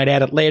to it. You might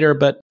add it later,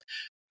 but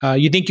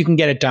you think you can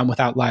get it done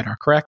without LiDAR,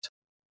 correct?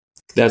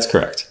 That's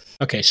correct.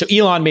 Okay, so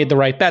Elon made the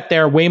right bet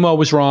there. Waymo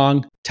was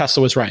wrong.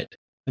 Tesla was right.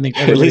 I think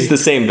at least the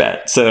same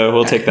bet. So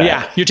we'll take that.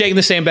 Yeah, you're taking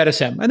the same bet as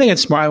him. I think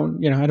it's smart.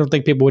 I don't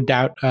think people would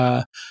doubt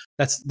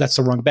that's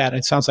the wrong bet.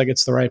 It sounds like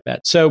it's the right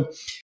bet. So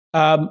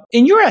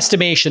in your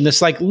estimation,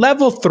 this like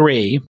level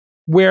 3,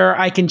 where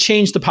I can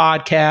change the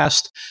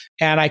podcast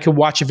and I could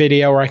watch a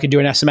video or I could do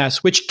an SMS,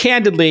 which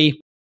candidly,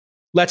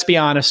 let's be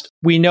honest,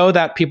 we know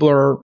that people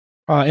are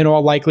in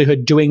all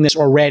likelihood doing this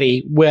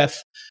already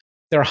with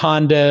their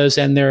Hondas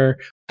and their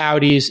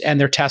Audis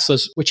and their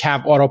Teslas, which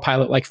have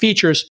autopilot-like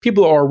features.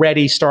 People are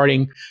already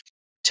starting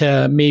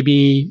to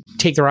maybe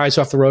take their eyes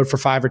off the road for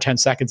 5 or 10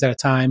 seconds at a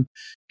time.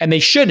 And they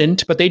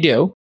shouldn't, but they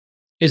do.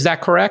 Is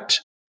that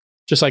correct?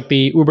 Just like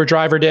the Uber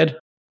driver did?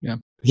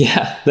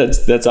 Yeah,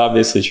 that's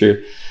obviously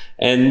true.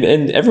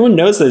 And everyone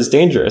knows that it's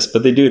dangerous,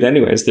 but they do it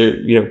anyways.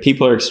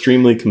 People are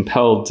extremely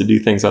compelled to do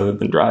things other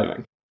than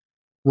driving.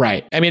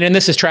 Right. I mean, and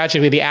this is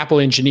tragically the Apple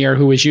engineer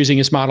who was using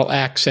his Model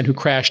X and who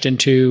crashed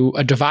into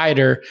a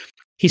divider.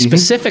 He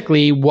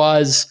specifically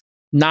was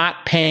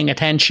not paying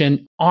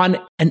attention on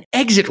an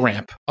exit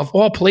ramp of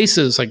all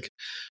places, like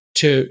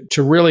to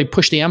really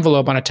push the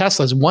envelope on a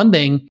Tesla is one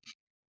thing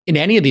in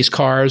any of these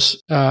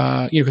cars,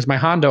 because my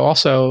Honda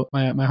also,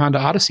 my Honda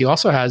Odyssey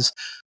also has,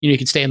 you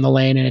can stay in the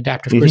lane and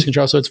adaptive cruise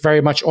control. So it's very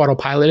much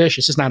autopilot-ish.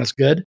 It's just not as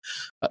good,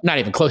 not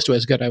even close to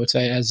as good, I would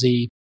say, as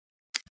the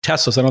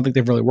Teslas. I don't think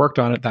they've really worked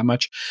on it that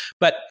much.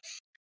 But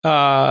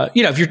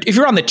if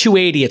you're on the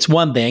 280, it's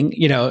one thing.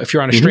 If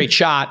you're on a straight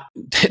shot,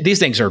 these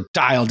things are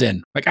dialed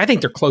in. Like I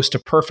think they're close to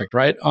perfect,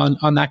 right?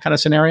 On that kind of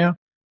scenario,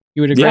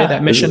 you would agree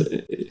that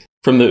mission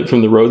from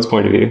the road's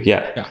point of view,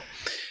 yeah.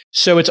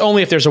 So it's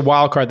only if there's a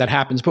wild card that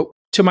happens. But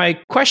to my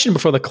question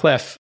before the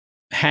cliff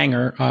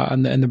hanger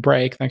and the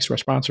break, thanks to our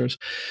sponsors.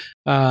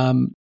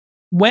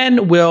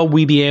 When will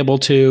we be able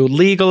to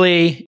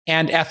legally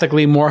and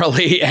ethically,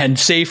 morally, and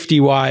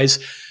safety-wise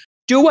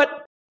do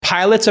what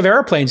pilots of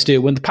airplanes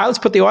do? When the pilots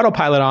put the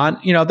autopilot on,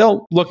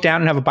 they'll look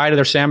down and have a bite of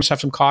their sandwich, have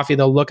some coffee,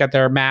 they'll look at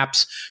their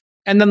maps,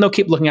 and then they'll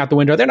keep looking out the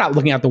window. They're not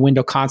looking out the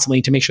window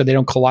constantly to make sure they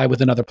don't collide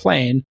with another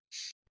plane.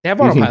 They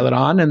have autopilot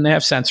on, and they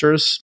have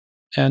sensors,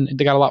 and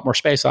they got a lot more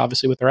space,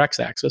 obviously, with their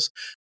x-axis,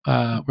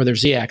 or their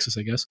z-axis,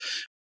 I guess.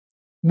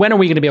 When are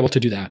we going to be able to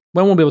do that?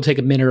 When will we be able to take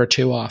a minute or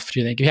 2 off, do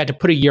you think? If you had to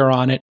put a year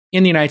on it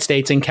in the United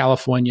States, in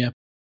California,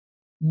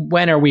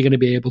 when are we going to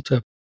be able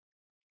to,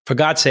 for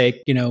God's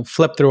sake,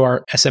 flip through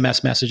our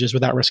SMS messages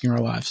without risking our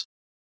lives?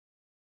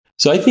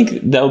 So I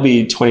think that'll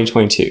be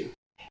 2022.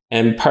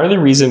 And part of the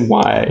reason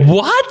why...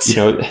 What?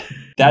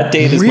 That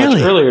date is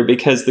much earlier,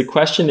 because the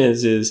question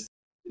is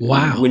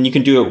wow, when you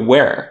can do it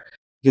where?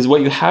 Because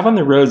what you have on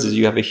the roads is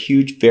you have a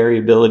huge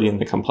variability in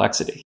the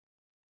complexity.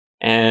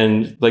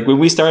 And like when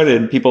we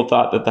started, people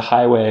thought that the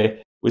highway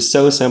was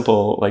so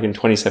simple, like in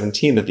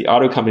 2017, that the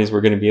auto companies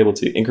were going to be able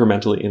to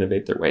incrementally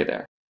innovate their way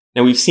there.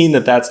 Now we've seen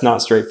that that's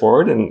not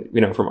straightforward.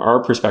 And, from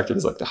our perspective,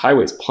 is like the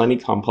highway is plenty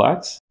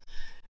complex,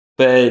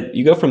 But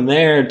you go from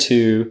there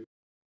to,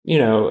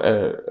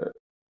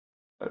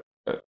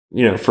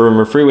 from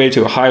a freeway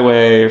to a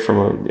highway,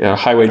 from a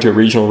highway to a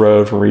regional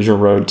road, from a regional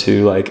road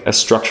to like a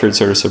structured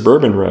sort of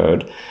suburban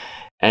road.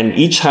 And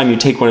each time you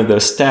take one of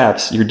those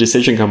steps, your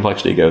decision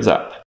complexity goes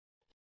up.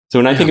 So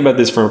when I think about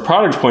this from a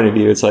product point of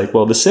view, it's like,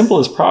 well, the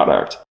simplest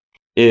product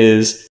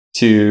is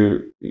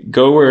to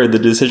go where the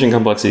decision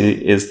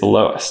complexity is the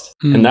lowest.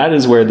 And that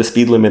is where the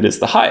speed limit is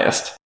the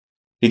highest.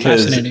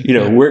 Because,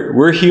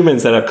 we're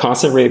humans that have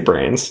constant rate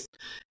brains.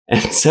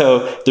 And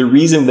so the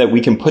reason that we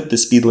can put the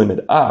speed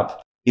limit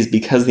up is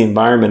because the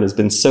environment has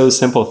been so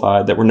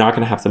simplified that we're not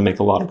going to have to make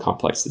a lot of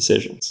complex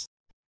decisions.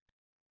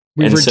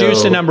 We've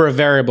reduced the number of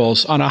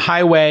variables. On a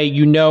highway,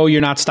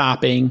 you're not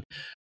stopping.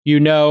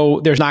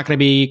 There's not going to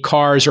be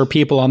cars or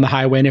people on the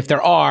highway. And if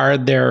there are,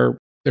 there's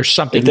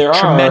something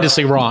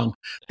tremendously wrong.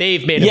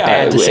 They've made a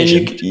bad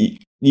decision. And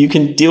you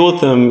can deal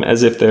with them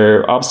as if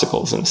they're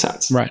obstacles in a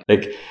sense. Right.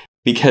 Like,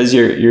 because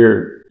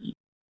your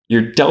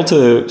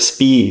delta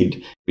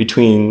speed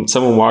between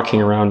someone walking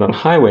around on a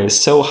highway is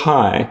so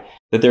high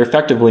that they're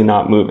effectively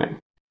not moving.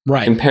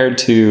 Right. Compared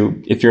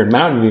to if you're in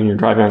Mountain View and you're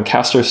driving on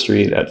Castro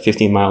Street at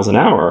 15 miles an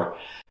hour,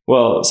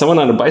 well, someone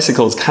on a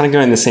bicycle is kind of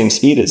going the same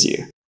speed as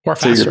you. Or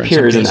faster. So your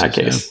peers in that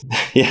case.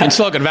 Yeah. In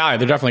Silicon Valley,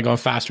 they're definitely going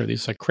faster.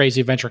 These like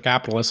crazy venture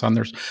capitalists on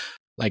their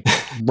like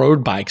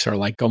road bikes are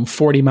like going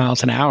 40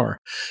 miles an hour.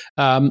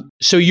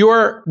 So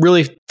you're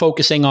really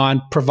focusing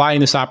on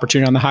providing this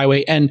opportunity on the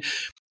highway. And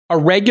are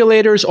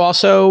regulators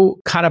also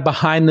kind of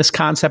behind this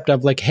concept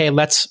of like, hey,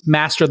 let's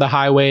master the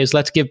highways.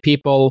 Let's give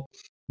people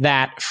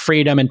that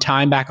freedom and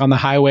time back on the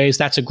highways.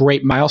 That's a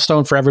great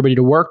milestone for everybody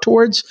to work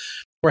towards.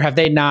 Or have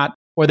they not,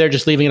 or they're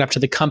just leaving it up to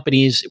the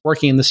companies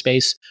working in the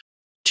space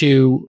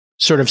to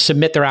sort of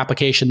submit their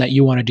application that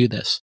you want to do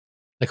this?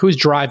 Like, who's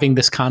driving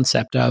this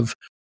concept of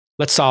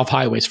let's solve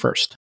highways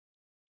first?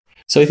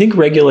 So I think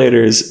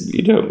regulators,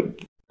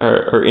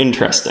 are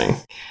interesting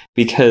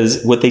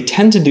because what they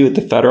tend to do at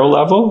the federal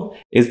level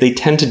is they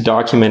tend to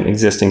document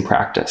existing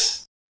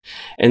practice.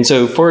 And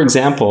so, for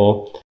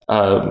example,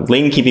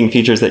 lane keeping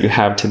features that you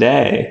have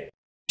today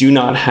do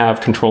not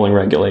have controlling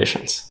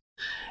regulations.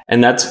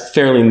 And that's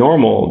fairly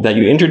normal that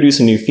you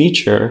introduce a new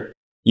feature,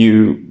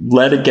 you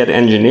let it get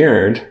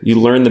engineered, you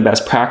learn the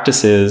best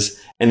practices,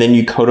 and then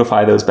you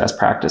codify those best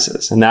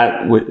practices. And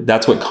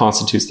that's what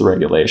constitutes the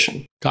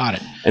regulation. Got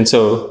it. And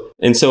so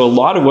a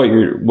lot of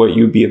what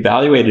you'd be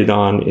evaluated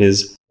on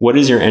is, what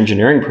is your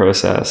engineering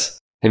process?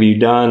 Have you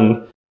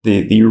done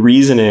the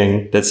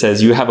reasoning that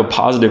says you have a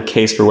positive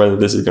case for whether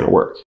this is going to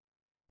work?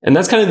 And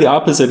that's kind of the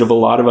opposite of a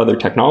lot of other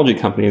technology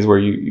companies where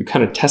you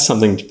kind of test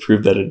something to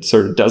prove that it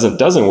sort of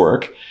doesn't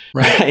work,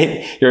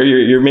 right?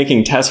 You're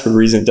making tests for the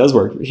reason it does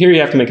work. Here you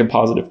have to make a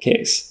positive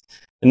case.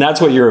 And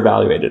that's what you're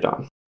evaluated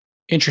on.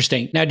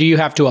 Interesting. Now, do you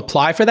have to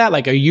apply for that?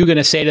 Like, are you going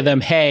to say to them,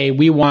 hey,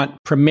 we want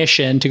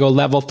permission to go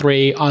level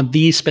 3 on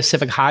these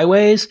specific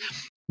highways?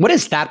 What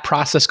is that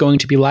process going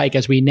to be like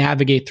as we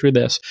navigate through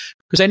this?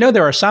 Because I know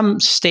there are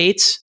some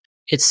states,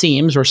 it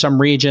seems, or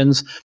some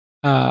regions,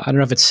 I don't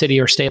know if it's city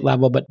or state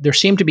level, but there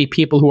seem to be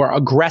people who are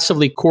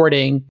aggressively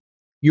courting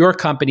your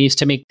companies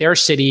to make their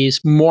cities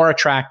more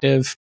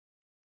attractive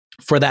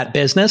for that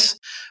business,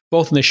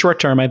 both in the short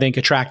term, I think,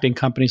 attracting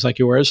companies like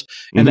yours,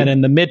 and then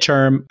in the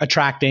midterm,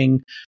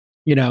 attracting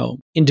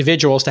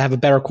individuals to have a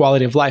better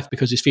quality of life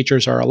because these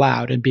features are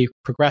allowed and be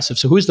progressive.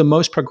 So who's the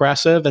most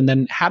progressive? And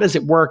then how does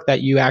it work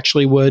that you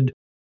actually would,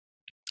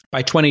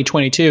 by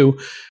 2022,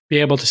 be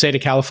able to say to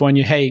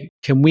California, hey,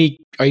 are you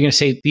going to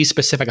say these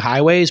specific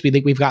highways we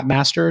think we've got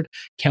mastered?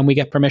 Can we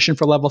get permission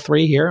for level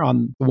 3 here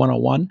on the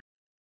 101?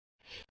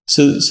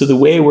 So the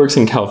way it works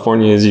in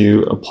California is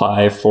you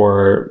apply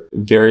for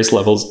various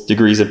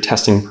degrees of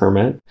testing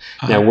permit.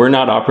 Now, we're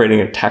not operating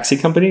a taxi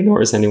company,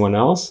 nor is anyone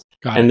else.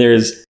 And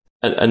there's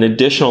an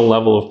additional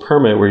level of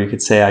permit where you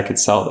could say, I could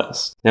sell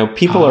this. Now,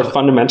 people are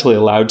fundamentally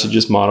allowed to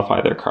just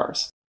modify their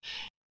cars.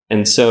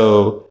 And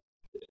so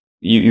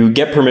you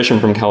get permission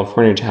from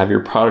California to have your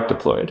product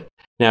deployed.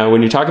 Now,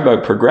 when you talk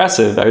about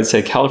progressive, I would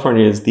say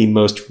California is the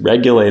most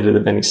regulated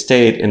of any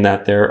state in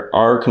that there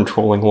are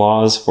controlling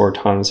laws for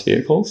autonomous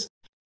vehicles.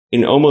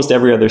 In almost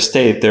every other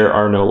state, there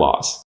are no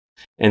laws.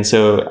 And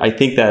so I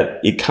think that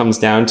it comes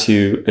down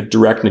to a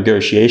direct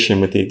negotiation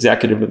with the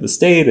executive of the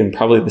state and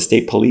probably the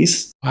state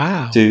police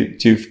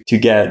to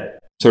get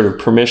sort of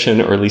permission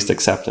or at least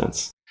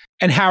acceptance.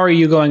 And how are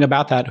you going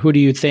about that? Who do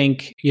you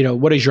think,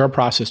 what is your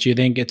process? Do you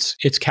think it's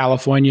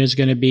California is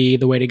going to be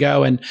the way to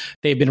go and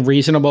they've been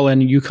reasonable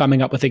and you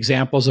coming up with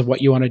examples of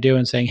what you want to do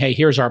and saying, hey,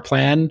 here's our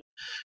plan?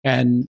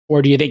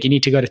 Or do you think you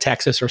need to go to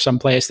Texas or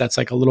someplace that's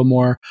like a little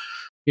more,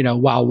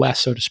 Wild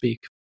West, so to speak?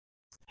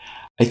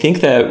 I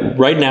think that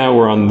right now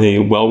we're on the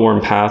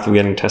well-worn path of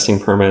getting testing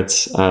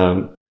permits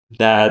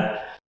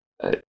that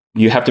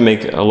you have to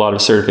make a lot of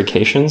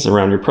certifications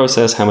around your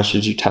process. How much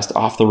did you test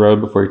off the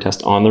road before you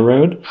test on the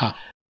road?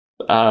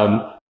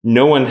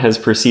 No one has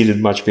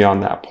proceeded much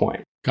beyond that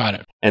point. Got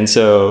it. And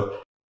so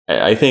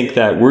I think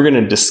that we're going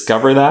to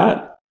discover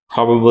that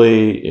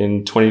probably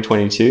in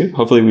 2022.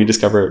 Hopefully we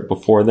discover it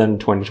before then,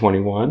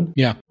 2021.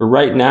 Yeah. But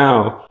right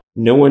now,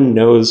 no one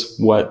knows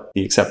what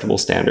the acceptable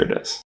standard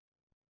is.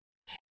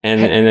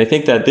 And I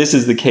think that this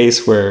is the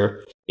case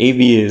where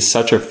AV is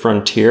such a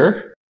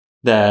frontier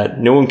that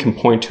no one can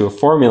point to a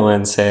formula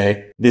and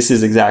say, this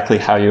is exactly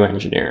how you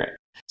engineer it.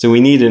 So we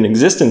need an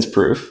existence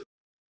proof.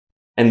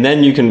 And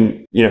then you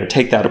can,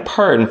 take that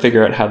apart and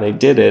figure out how they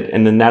did it.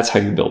 And then that's how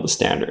you build the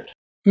standard.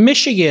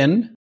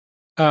 Michigan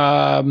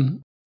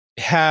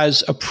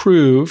has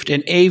approved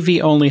an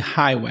AV-only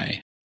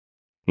highway.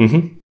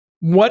 Mm-hmm.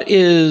 What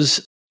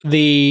is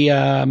the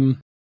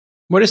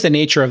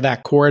nature of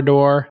that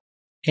corridor?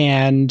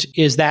 And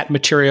is that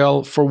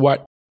material for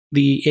what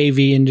the AV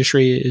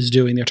industry is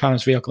doing, the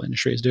autonomous vehicle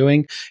industry is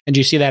doing? And do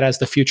you see that as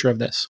the future of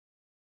this?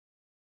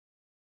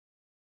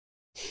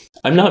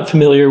 I'm not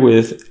familiar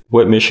with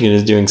what Michigan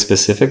is doing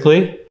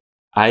specifically.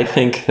 I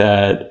think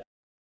that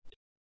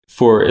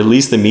for at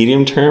least the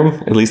medium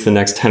term, at least the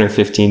next 10 or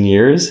 15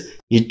 years,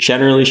 you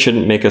generally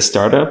shouldn't make a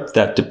startup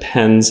that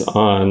depends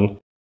on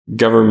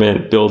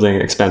government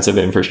building expensive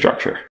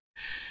infrastructure.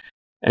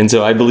 And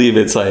so I believe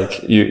it's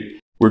like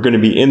we're going to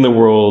be in the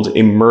world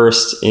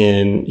immersed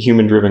in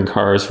human-driven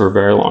cars for a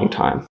very long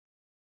time.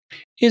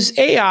 Is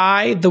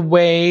AI the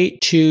way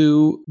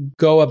to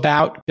go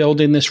about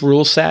building this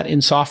rule set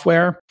in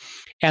software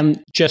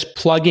and just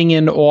plugging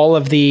in all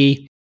of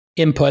the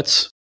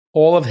inputs,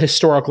 all of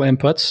historical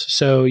inputs?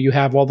 So you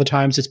have all the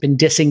times it's been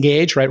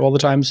disengaged, right? All the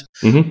times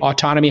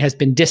autonomy has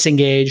been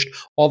disengaged,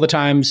 all the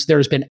times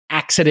there's been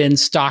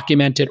accidents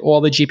documented,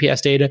 all the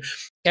GPS data,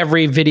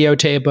 every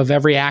videotape of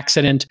every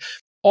accident,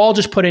 all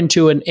just put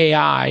into an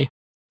AI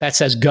that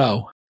says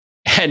go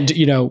and,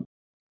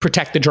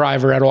 protect the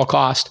driver at all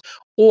cost.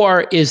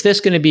 Or is this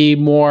going to be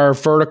more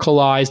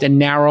verticalized and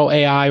narrow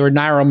AI or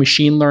narrow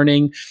machine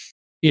learning?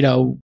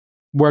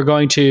 We're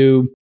going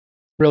to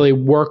really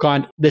work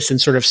on this in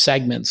sort of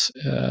segments.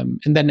 And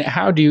then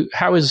how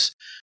is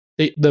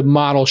the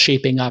model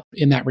shaping up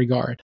in that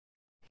regard?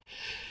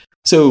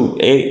 So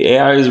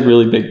AI is a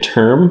really big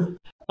term.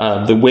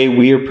 The way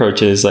we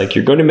approach it is like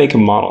you're going to make a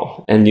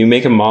model, and you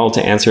make a model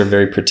to answer a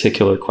very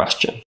particular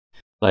question.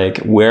 Like,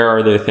 where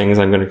are there things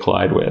I'm going to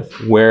collide with?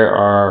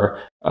 Where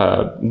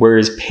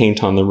is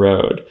paint on the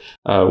road?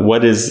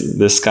 What is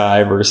the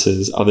sky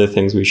versus other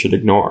things we should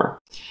ignore?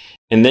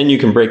 And then you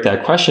can break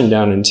that question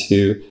down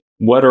into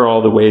what are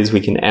all the ways we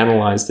can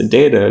analyze the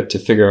data to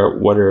figure out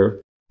what are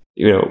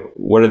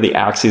the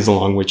axes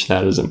along which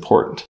that is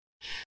important.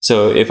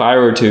 So if I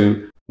were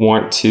to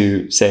want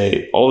to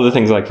say all of the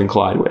things I can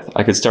collide with,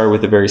 I could start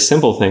with a very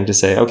simple thing to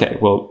say, okay,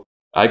 well,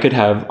 I could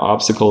have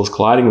obstacles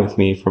colliding with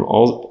me from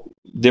all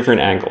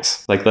different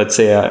angles. Like, let's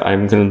say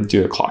I'm going to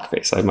do a clock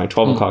face. I have my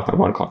 12 o'clock, my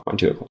 1 o'clock, my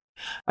 2 o'clock.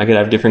 I could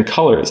have different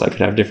colors. I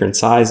could have different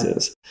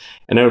sizes.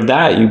 And out of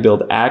that, you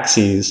build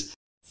axes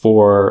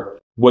for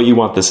what you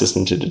want the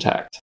system to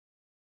detect.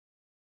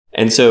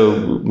 And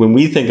so when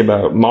we think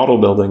about model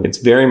building, it's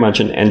very much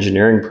an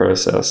engineering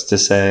process to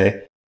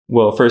say,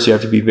 well, first you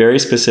have to be very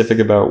specific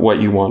about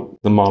what you want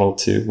the model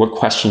to, what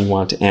question you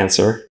want to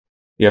answer.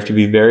 You have to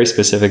be very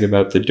specific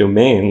about the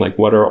domain, like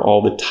what are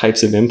all the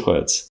types of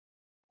inputs.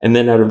 And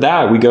then out of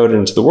that, we go out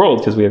into the world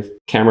because we have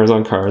cameras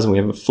on cars and we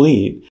have a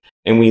fleet,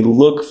 and we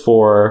look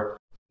for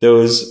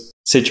those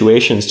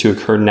situations to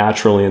occur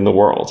naturally in the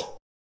world.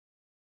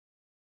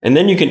 And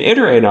then you can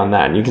iterate on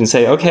that and you can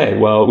say, okay,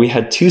 well, we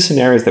had two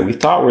scenarios that we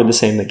thought were the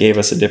same that gave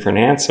us a different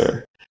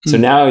answer. So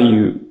now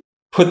you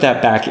put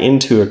that back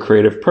into a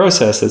creative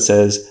process that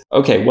says,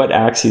 okay, what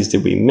axes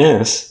did we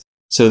miss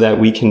so that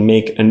we can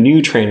make a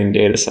new training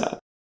data set?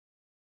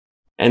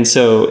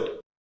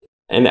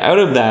 And out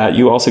of that,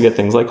 you also get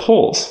things like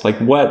holes, like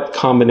what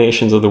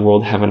combinations of the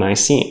world haven't I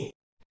seen?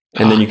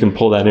 And then you can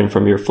pull that in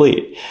from your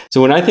fleet. So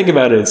when I think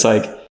about it, it's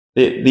like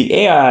the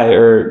AI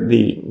or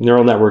the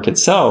neural network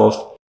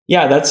itself,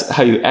 yeah, that's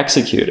how you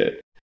execute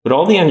it. But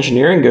all the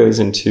engineering goes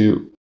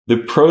into the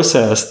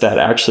process that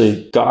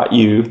actually got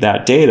you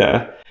that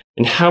data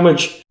and how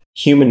much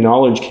human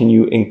knowledge can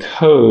you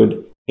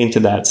encode into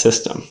that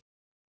system.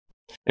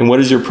 And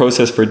what is your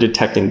process for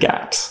detecting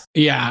gaps?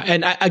 Yeah,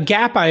 and a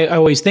gap I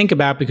always think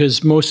about,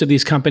 because most of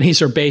these companies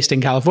are based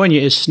in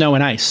California, is snow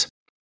and ice.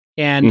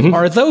 And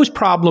are those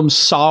problems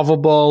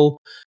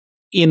solvable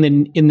in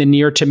the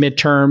near to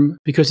midterm?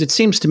 Because it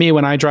seems to me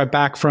when I drive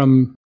back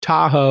from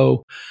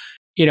Tahoe,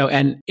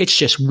 and it's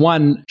just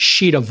one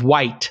sheet of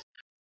white,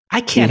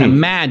 I can't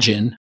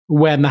imagine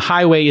when the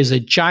highway is a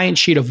giant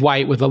sheet of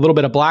white with a little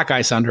bit of black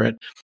ice under it,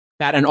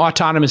 that an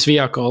autonomous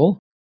vehicle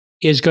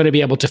is going to be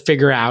able to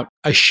figure out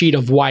a sheet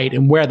of white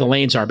and where the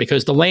lanes are,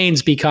 because the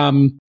lanes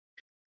become,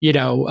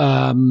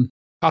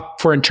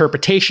 up for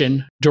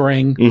interpretation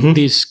during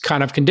these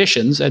kind of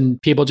conditions,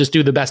 and people just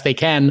do the best they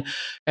can,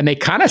 and they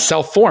kind of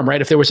self-form,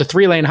 right? If there was a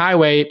 3-lane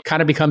highway, it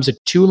kind of becomes a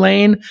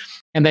 2-lane,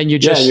 and then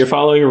you're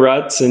following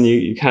ruts and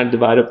you kind of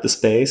divide up the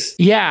space.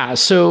 Yeah.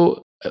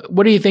 So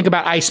what do you think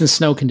about ice and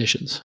snow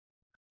conditions?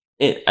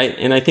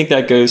 And I think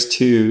that goes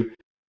to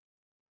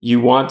you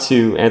want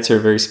to answer a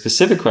very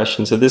specific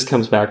question. So this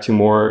comes back to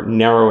more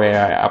narrow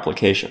AI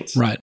applications.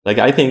 Right. Like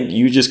I think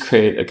you just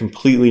create a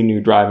completely new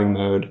driving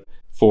mode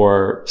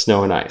for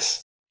snow and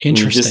ice. Interesting. And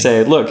you just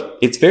say, look,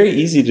 it's very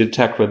easy to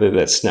detect whether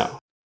that's snow.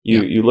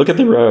 You look at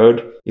the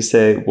road, you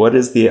say, what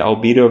is the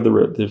albedo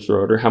of this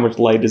road, or how much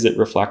light is it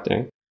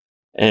reflecting?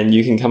 And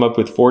you can come up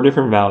with 4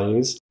 different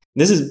values.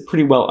 This is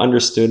pretty well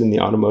understood in the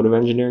automotive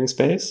engineering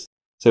space.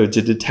 So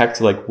to detect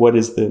like what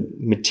is the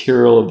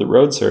material of the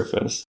road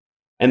surface.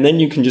 And then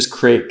you can just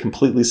create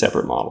completely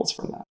separate models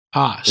from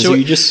that. So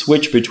you just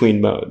switch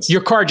between modes.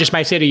 Your car just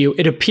might say to you,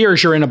 it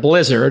appears you're in a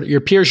blizzard. It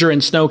appears you're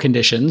in snow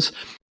conditions.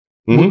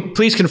 Mm-hmm.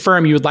 Please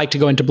confirm you would like to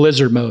go into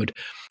blizzard mode.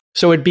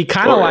 So it'd be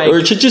kind of like... Or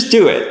it should just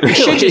do it. It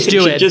should just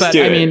do it. But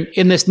I mean,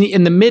 in the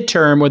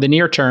midterm or the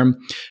near term,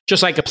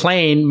 just like a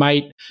plane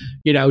might,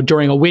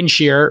 during a wind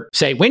shear,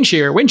 say wind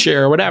shear,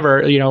 or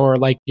whatever, or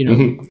like,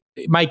 mm-hmm.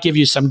 It might give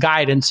you some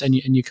guidance and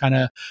you kind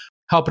of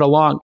help it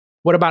along.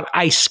 What about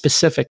ice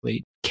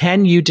specifically?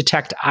 Can you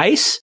detect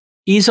ice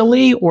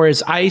easily, or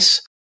is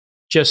ice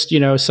just,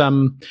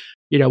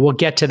 we'll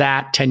get to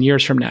that 10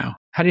 years from now?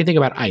 How do you think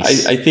about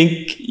ice? I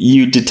think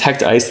you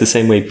detect ice the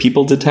same way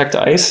people detect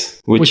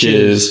ice, which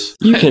is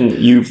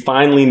you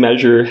finally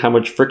measure how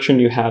much friction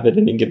you have at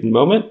any given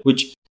moment,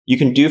 which you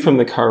can do from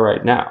the car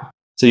right now.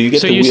 So you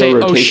get the wheel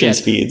rotation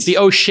speeds. The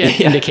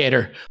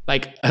indicator,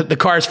 like the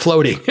car is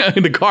floating.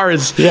 The car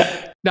is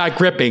not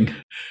gripping.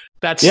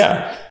 It's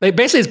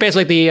basically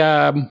like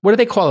the what do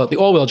they call it? The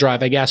all-wheel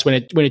drive, I guess, when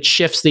it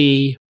shifts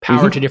the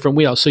power to different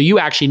wheels. So you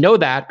actually know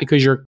that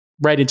because you're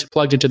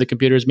plugged into the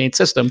computer's main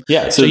system.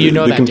 Yeah, so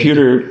the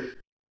computer.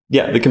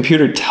 Yeah, the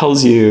computer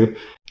tells you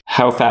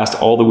how fast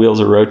all the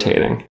wheels are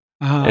rotating,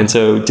 and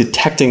so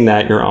detecting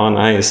that you're on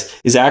ice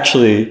is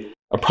actually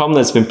a problem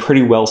that's been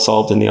pretty well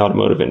solved in the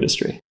automotive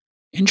industry.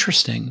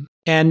 Interesting.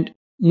 And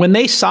when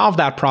they solved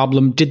that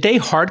problem, did they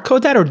hard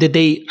code that, or did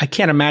they? I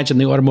can't imagine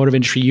the automotive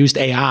industry used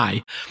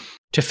AI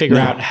to figure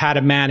out how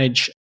to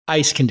manage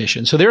ice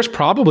conditions. So there's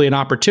probably an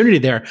opportunity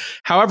there.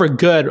 However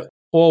good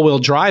all-wheel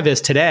drive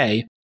is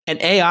today, an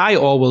AI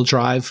all-wheel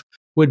drive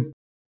would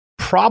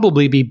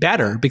probably be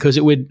better because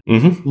it would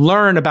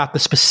learn about the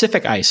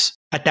specific ice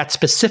at that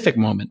specific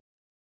moment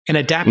and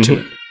adapt to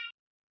it.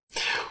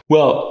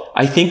 Well,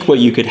 I think what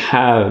you could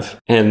have,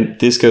 and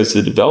this goes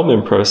to the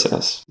development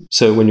process.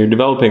 So when you're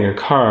developing a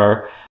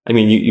car, I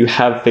mean, you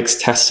have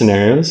fixed test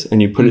scenarios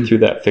and you put it through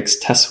that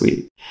fixed test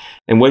suite.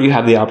 And what you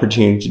have the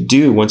opportunity to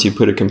do once you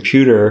put a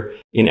computer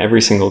in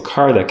every single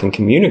car that can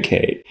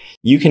communicate,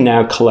 you can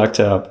now collect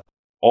up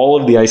all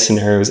of the ice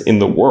scenarios in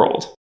the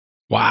world.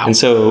 Wow. And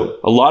so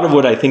a lot of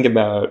what I think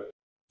about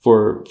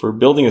for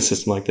building a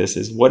system like this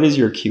is what is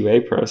your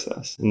QA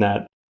process? And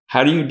that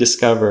how do you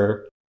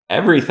discover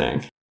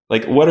everything?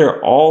 Like what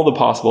are all the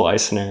possible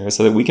ice scenarios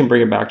so that we can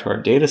bring it back to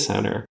our data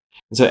center?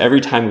 And so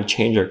every time we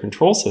change our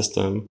control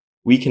system,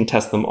 we can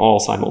test them all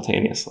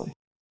simultaneously.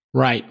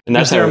 Right. And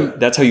that's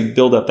how you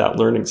build up that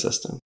learning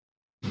system.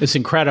 It's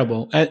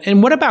incredible.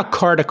 And what about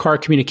car-to-car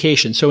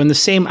communication? So in the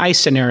same ice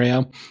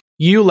scenario,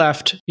 you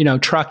left,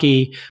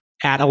 Truckee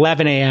at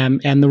 11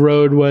 a.m. and the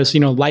road was,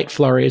 light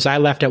flurries. I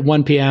left at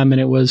 1 p.m. and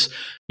it was,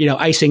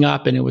 icing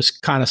up and it was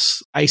kind of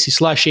icy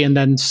slushy. And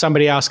then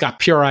somebody else got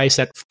pure ice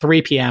at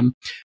 3 p.m.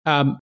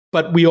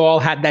 But we all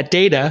had that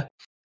data,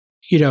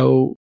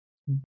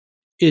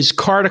 is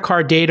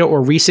car-to-car data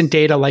or recent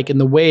data, like in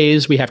the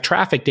Waze, we have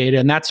traffic data,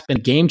 and that's been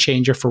a game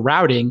changer for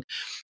routing.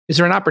 Is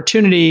there an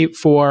opportunity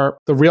for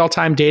the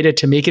real-time data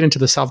to make it into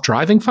the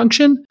self-driving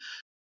function?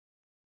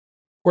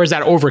 Or is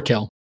that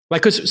overkill?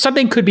 Like, because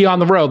something could be on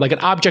the road, like an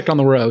object on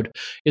the road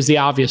is the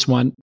obvious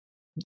one.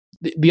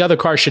 The other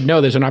car should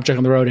know there's an object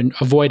on the road and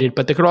avoid it.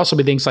 But there could also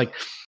be things like,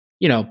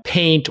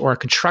 paint or a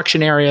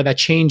construction area that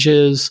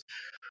changes,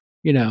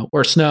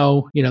 or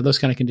snow, those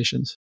kind of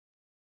conditions.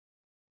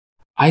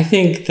 I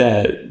think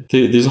that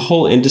there's a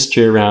whole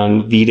industry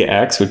around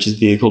V2X, which is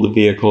vehicle to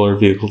vehicle or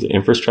vehicle to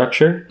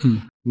infrastructure.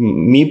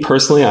 Me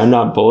personally, I'm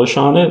not bullish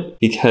on it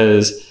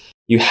because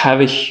you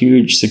have a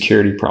huge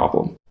security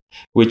problem,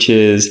 which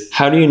is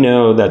how do you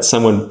know that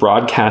someone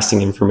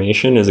broadcasting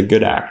information is a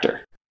good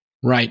actor?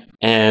 Right.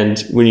 And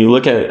when you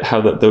look at how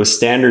those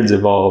standards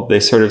evolved, they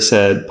sort of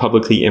said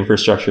publicly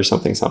infrastructure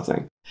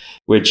something,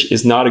 which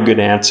is not a good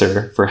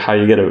answer for how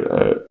you get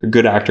a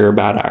good actor or a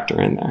bad actor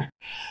in there.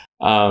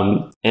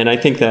 And I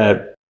think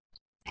that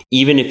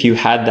even if you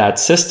had that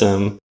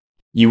system,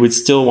 you would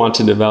still want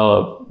to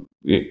develop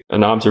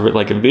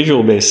like a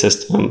visual-based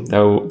system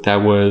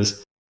that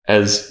was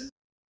as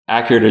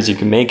accurate as you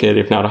can make it,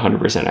 if not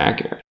 100%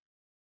 accurate.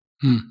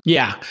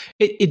 Yeah,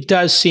 it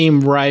does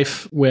seem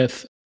rife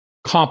with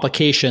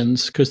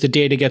complications because the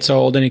data gets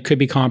old and it could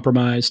be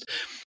compromised.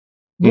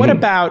 What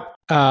about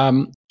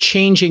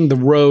changing the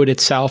road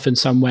itself in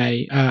some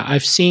way?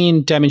 I've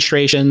seen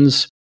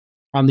demonstrations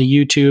on the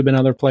YouTube and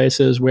other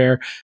places where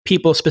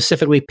people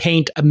specifically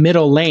paint a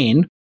middle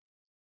lane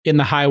in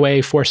the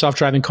highway for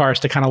self-driving cars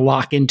to kind of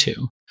lock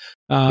into.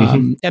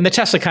 And the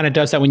Tesla kind of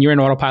does that when you're in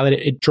autopilot.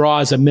 It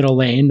draws a middle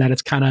lane that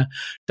it's kind of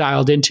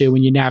dialed into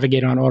when you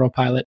navigate on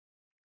autopilot.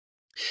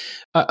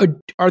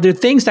 Are there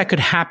things that could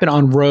happen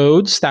on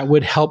roads that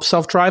would help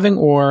self-driving,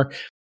 or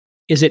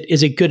is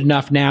it good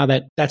enough now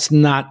that that's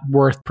not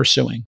worth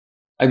pursuing?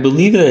 I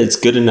believe that it's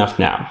good enough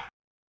now.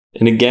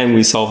 And again,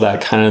 we solve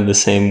that kind of the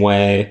same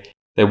way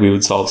that we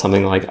would solve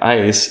something like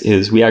ICE,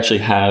 is we actually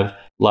have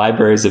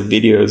libraries of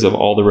videos of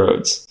all the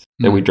roads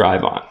that we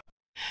drive on.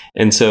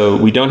 And so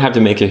we don't have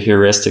to make a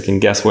heuristic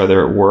and guess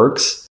whether it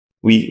works.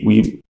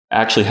 We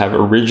actually have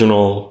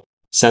original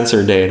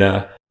sensor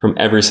data from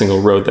every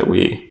single road that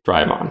we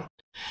drive on.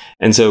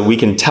 And so we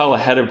can tell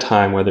ahead of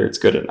time whether it's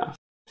good enough.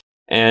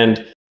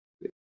 And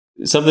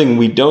something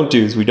we don't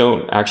do is we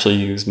don't actually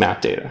use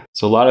map data.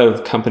 So a lot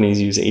of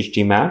companies use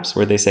HD maps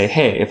where they say,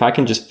 hey, if I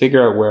can just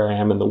figure out where I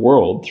am in the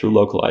world through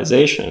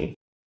localization,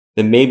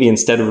 then maybe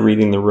instead of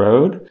reading the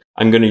road,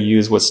 I'm going to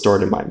use what's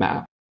stored in my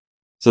map.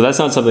 So that's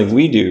not something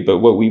we do, but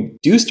what we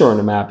do store in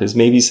a map is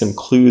maybe some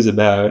clues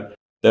about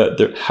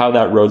how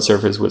that road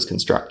surface was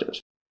constructed.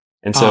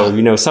 And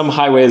so, some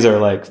highways are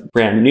like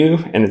brand new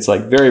and it's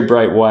like very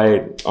bright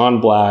white on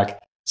black.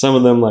 Some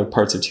of them, like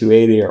parts of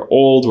 280, are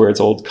old, where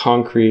it's old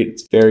concrete,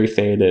 it's very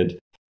faded.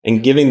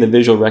 And giving the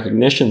visual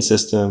recognition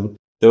system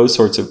those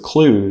sorts of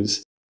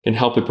clues can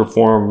help it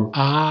perform,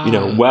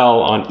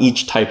 well on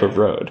each type of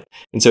road.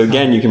 And so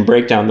again, you can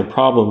break down the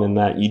problem in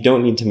that you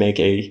don't need to make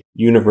a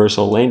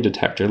universal lane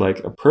detector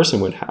like a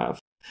person would have.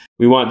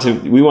 We want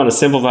to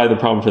simplify the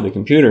problem for the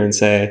computer and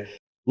say,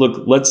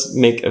 look, let's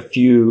make a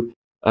few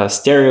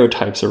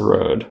stereotypes of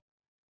road,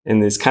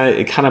 and it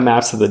kind of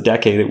maps to the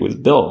decade it was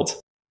built,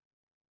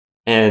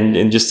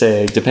 and just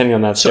say, depending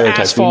on that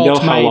stereotype, we know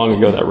how long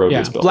ago that road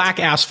was built. Black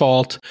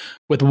asphalt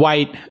with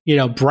white,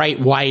 bright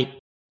white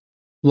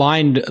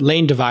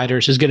lane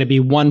dividers is going to be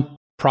one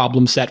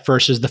problem set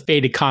versus the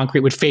faded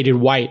concrete with faded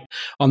white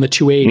on the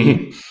 280.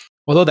 Mm-hmm.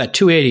 Although that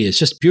 280 is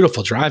just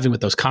beautiful driving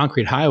with those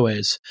concrete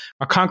highways.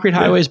 Are concrete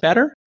highways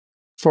better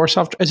for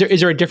self?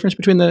 Is there a difference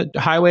between the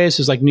highways?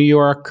 Is like New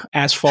York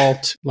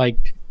asphalt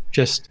like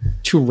just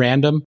too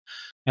random,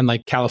 and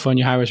like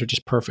California highways are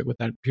just perfect with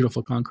that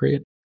beautiful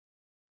concrete?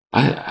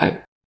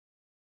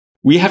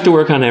 We have to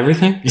work on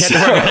everything. You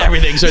have to work on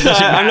everything, so it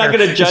doesn't matter. I'm not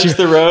going to judge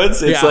the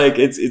roads.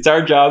 It's it's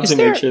our job to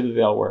make sure that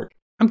they all work.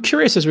 I'm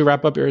curious, as we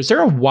wrap up here, is there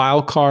a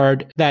wild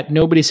card that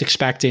nobody's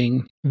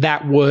expecting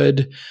that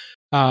would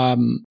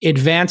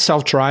advance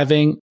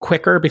self-driving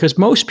quicker? Because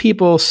most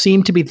people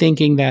seem to be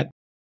thinking that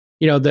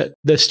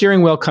the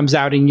steering wheel comes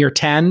out in year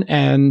 10,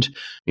 and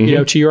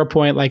to your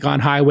point, like on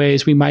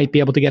highways, we might be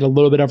able to get a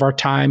little bit of our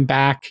time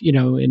back,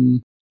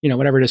 in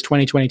whatever it is,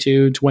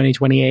 2022,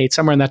 2028,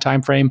 somewhere in that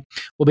time frame.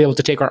 We'll be able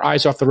to take our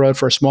eyes off the road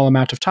for a small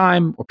amount of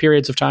time or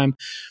periods of time.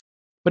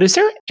 But is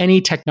there any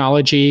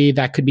technology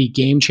that could be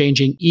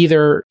game-changing,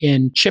 either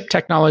in chip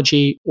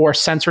technology or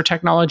sensor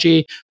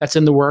technology, that's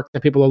in the work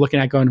that people are looking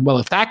at going, well,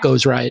 if that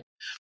goes right,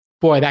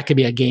 boy, that could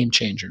be a game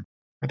changer?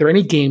 Are there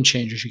any game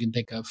changers you can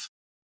think of?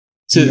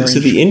 So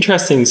the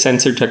interesting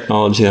sensor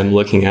technology I'm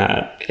looking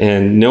at,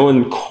 and no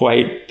one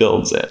quite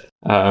builds it.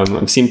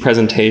 I've seen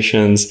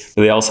presentations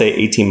where they all say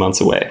 18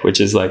 months away,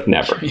 which is like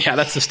never. Yeah,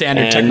 that's the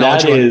standard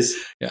technology.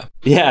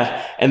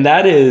 And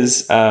that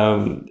is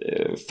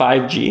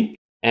 5G.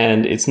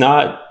 And it's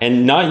not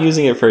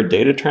using it for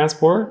data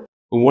transport.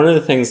 But one of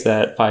the things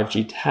that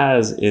 5G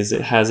has is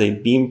it has a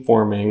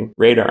beamforming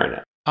radar in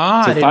it. So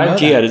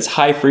 5G at its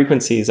high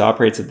frequencies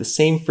operates at the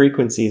same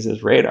frequencies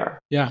as radar.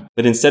 Yeah.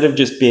 But instead of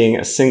just being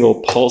a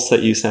single pulse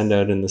that you send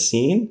out in the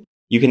scene,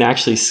 you can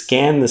actually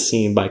scan the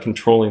scene by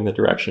controlling the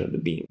direction of the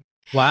beam.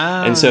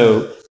 Wow. And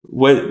so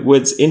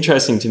what's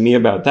interesting to me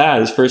about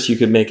that is, first, you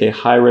could make a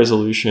high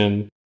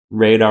resolution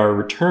radar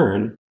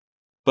return,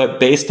 but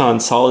based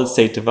on solid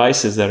state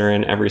devices that are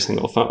in every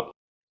single phone.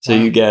 So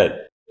you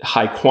get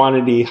high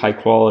quantity, high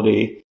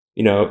quality,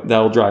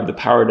 that'll drive the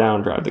power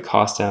down, drive the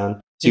cost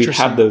down. So you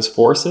have those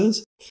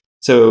forces.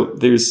 So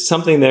there's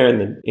something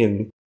there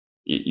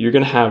you're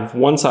going to have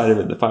one side of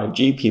it, the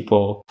 5G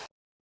people,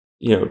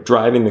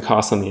 driving the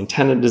cost on the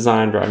antenna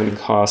design, driving the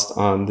cost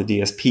on the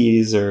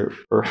DSPs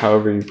or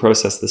however you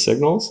process the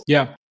signals.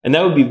 Yeah. And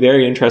that would be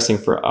very interesting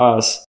for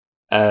us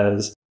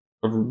as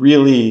a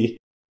really,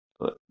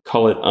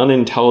 call it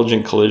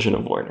unintelligent collision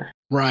avoider.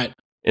 Right.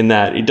 In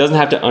that it doesn't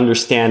have to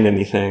understand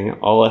anything.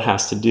 All it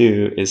has to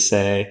do is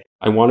say,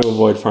 I want to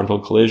avoid frontal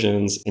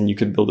collisions, and you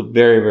could build a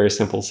very, very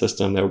simple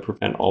system that would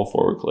prevent all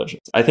forward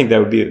collisions. I think that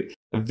would be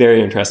a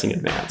very interesting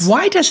advance.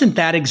 Why doesn't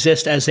that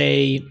exist as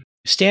a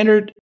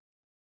standard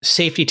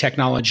safety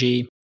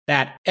technology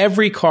that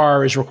every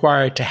car is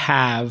required to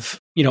have,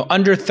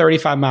 under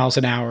 35 miles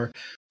an hour,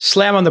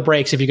 slam on the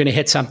brakes if you're going to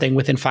hit something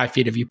within 5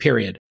 feet of you,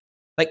 period?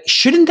 Like,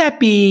 shouldn't that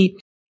be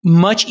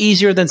much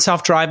easier than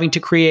self-driving to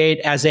create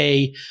as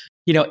a,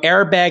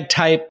 airbag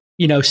type,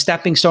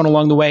 stepping stone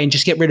along the way, and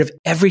just get rid of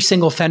every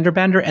single fender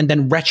bender and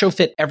then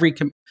retrofit every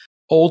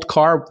old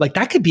car? Like,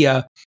 that could be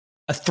a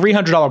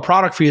 $300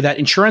 product for you that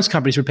insurance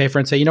companies would pay for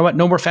and say, you know what,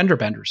 no more fender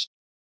benders.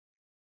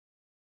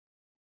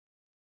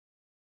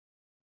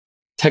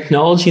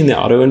 Technology in the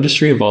auto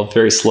industry evolved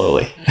very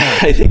slowly.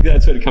 I think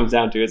that's what it comes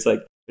down to. It's like,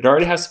 it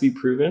already has to be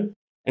proven.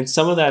 And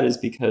some of that is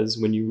because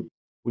when you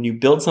when you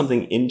build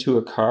something into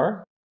a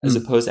car, as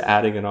opposed to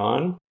adding it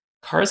on,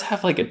 cars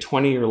have like a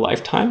 20-year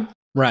lifetime.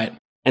 Right.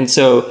 And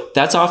so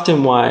that's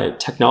often why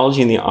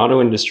technology in the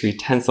auto industry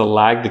tends to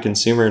lag the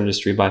consumer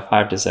industry by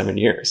 5 to 7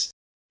 years,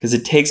 because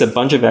it takes a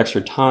bunch of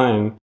extra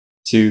time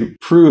to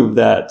prove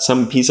that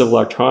some piece of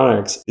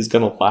electronics is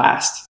going to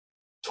last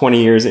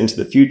 20 years into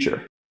the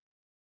future.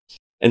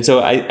 And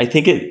so I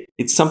think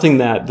it's something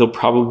that it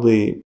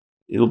probably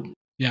will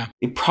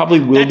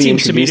that be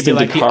seems to me introduced to be into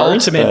like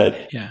cars. the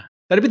ultimate,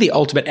 that'd be the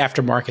ultimate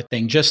aftermarket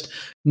thing. Just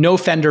no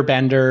fender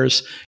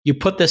benders. You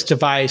put this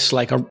device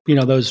like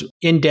those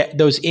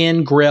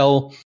in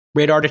grill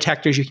radar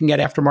detectors you can get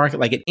aftermarket,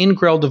 like an in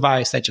grill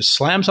device that just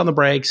slams on the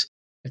brakes.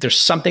 If there's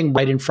something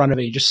right in front of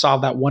it, you just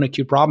solve that one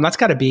acute problem. That's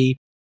got to be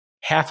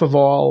half of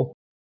all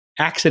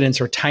accidents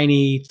are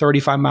tiny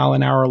 35 mile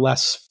an hour or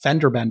less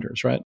fender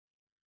benders, right?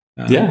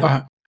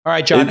 All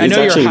right, John, I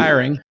know you're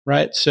hiring,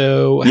 right?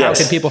 So how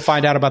can people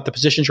find out about the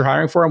positions you're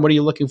hiring for, and what are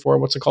you looking for?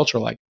 What's the culture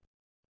like?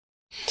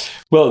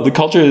 Well, the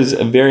culture is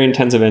a very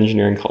intensive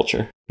engineering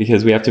culture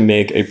because we have to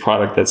make a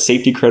product that's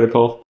safety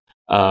critical.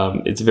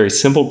 It's a very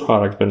simple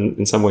product, but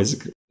in some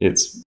ways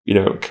it's,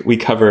 we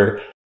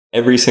cover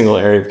every single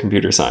area of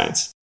computer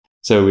science.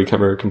 So we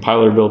cover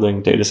compiler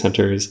building, data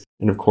centers,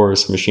 and of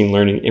course, machine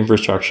learning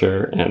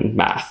infrastructure and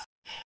math.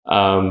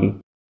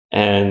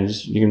 And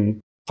you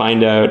can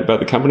find out about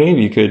the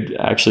company. You could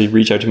actually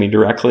reach out to me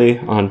directly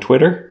on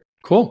Twitter.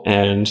 Cool.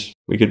 And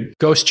we could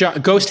Ghost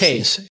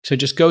Hayes. So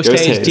just Ghost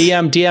Hayes.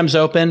 DM's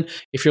open.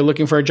 If you're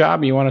looking for a job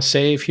and you want to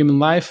save human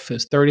life,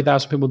 there's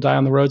 30,000 people die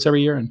on the roads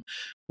every year, and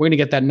we're going to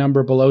get that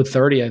number below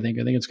 30. I think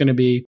it's going to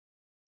be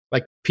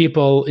like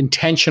people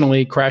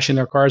intentionally crashing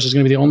their cars is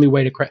going to be the only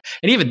way to crash.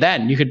 And even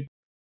then, you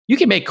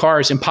can make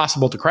cars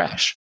impossible to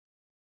crash.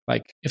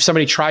 Like if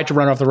somebody tried to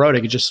run off the road,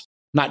 they could just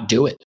not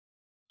do it.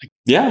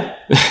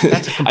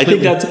 I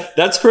think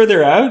that's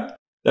further out.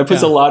 That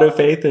puts a lot of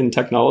faith in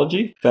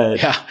technology,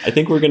 but I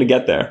think we're going to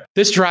get there.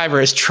 This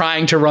driver is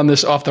trying to run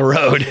this off the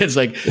road. It's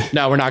like,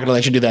 no, we're not going to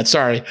let you do that.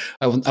 Sorry,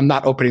 I'm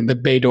not opening the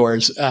bay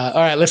doors. All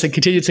right, listen,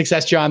 continued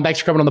success, John. Thanks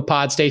for coming on the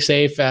pod. Stay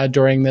safe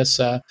during this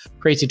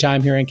crazy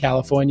time here in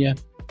California.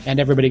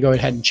 And everybody go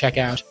ahead and check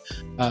out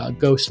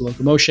Ghost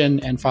Locomotion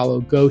and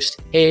follow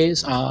Ghost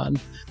Hayes on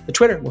the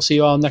Twitter. We'll see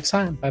you all next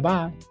time.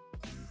 Bye-bye.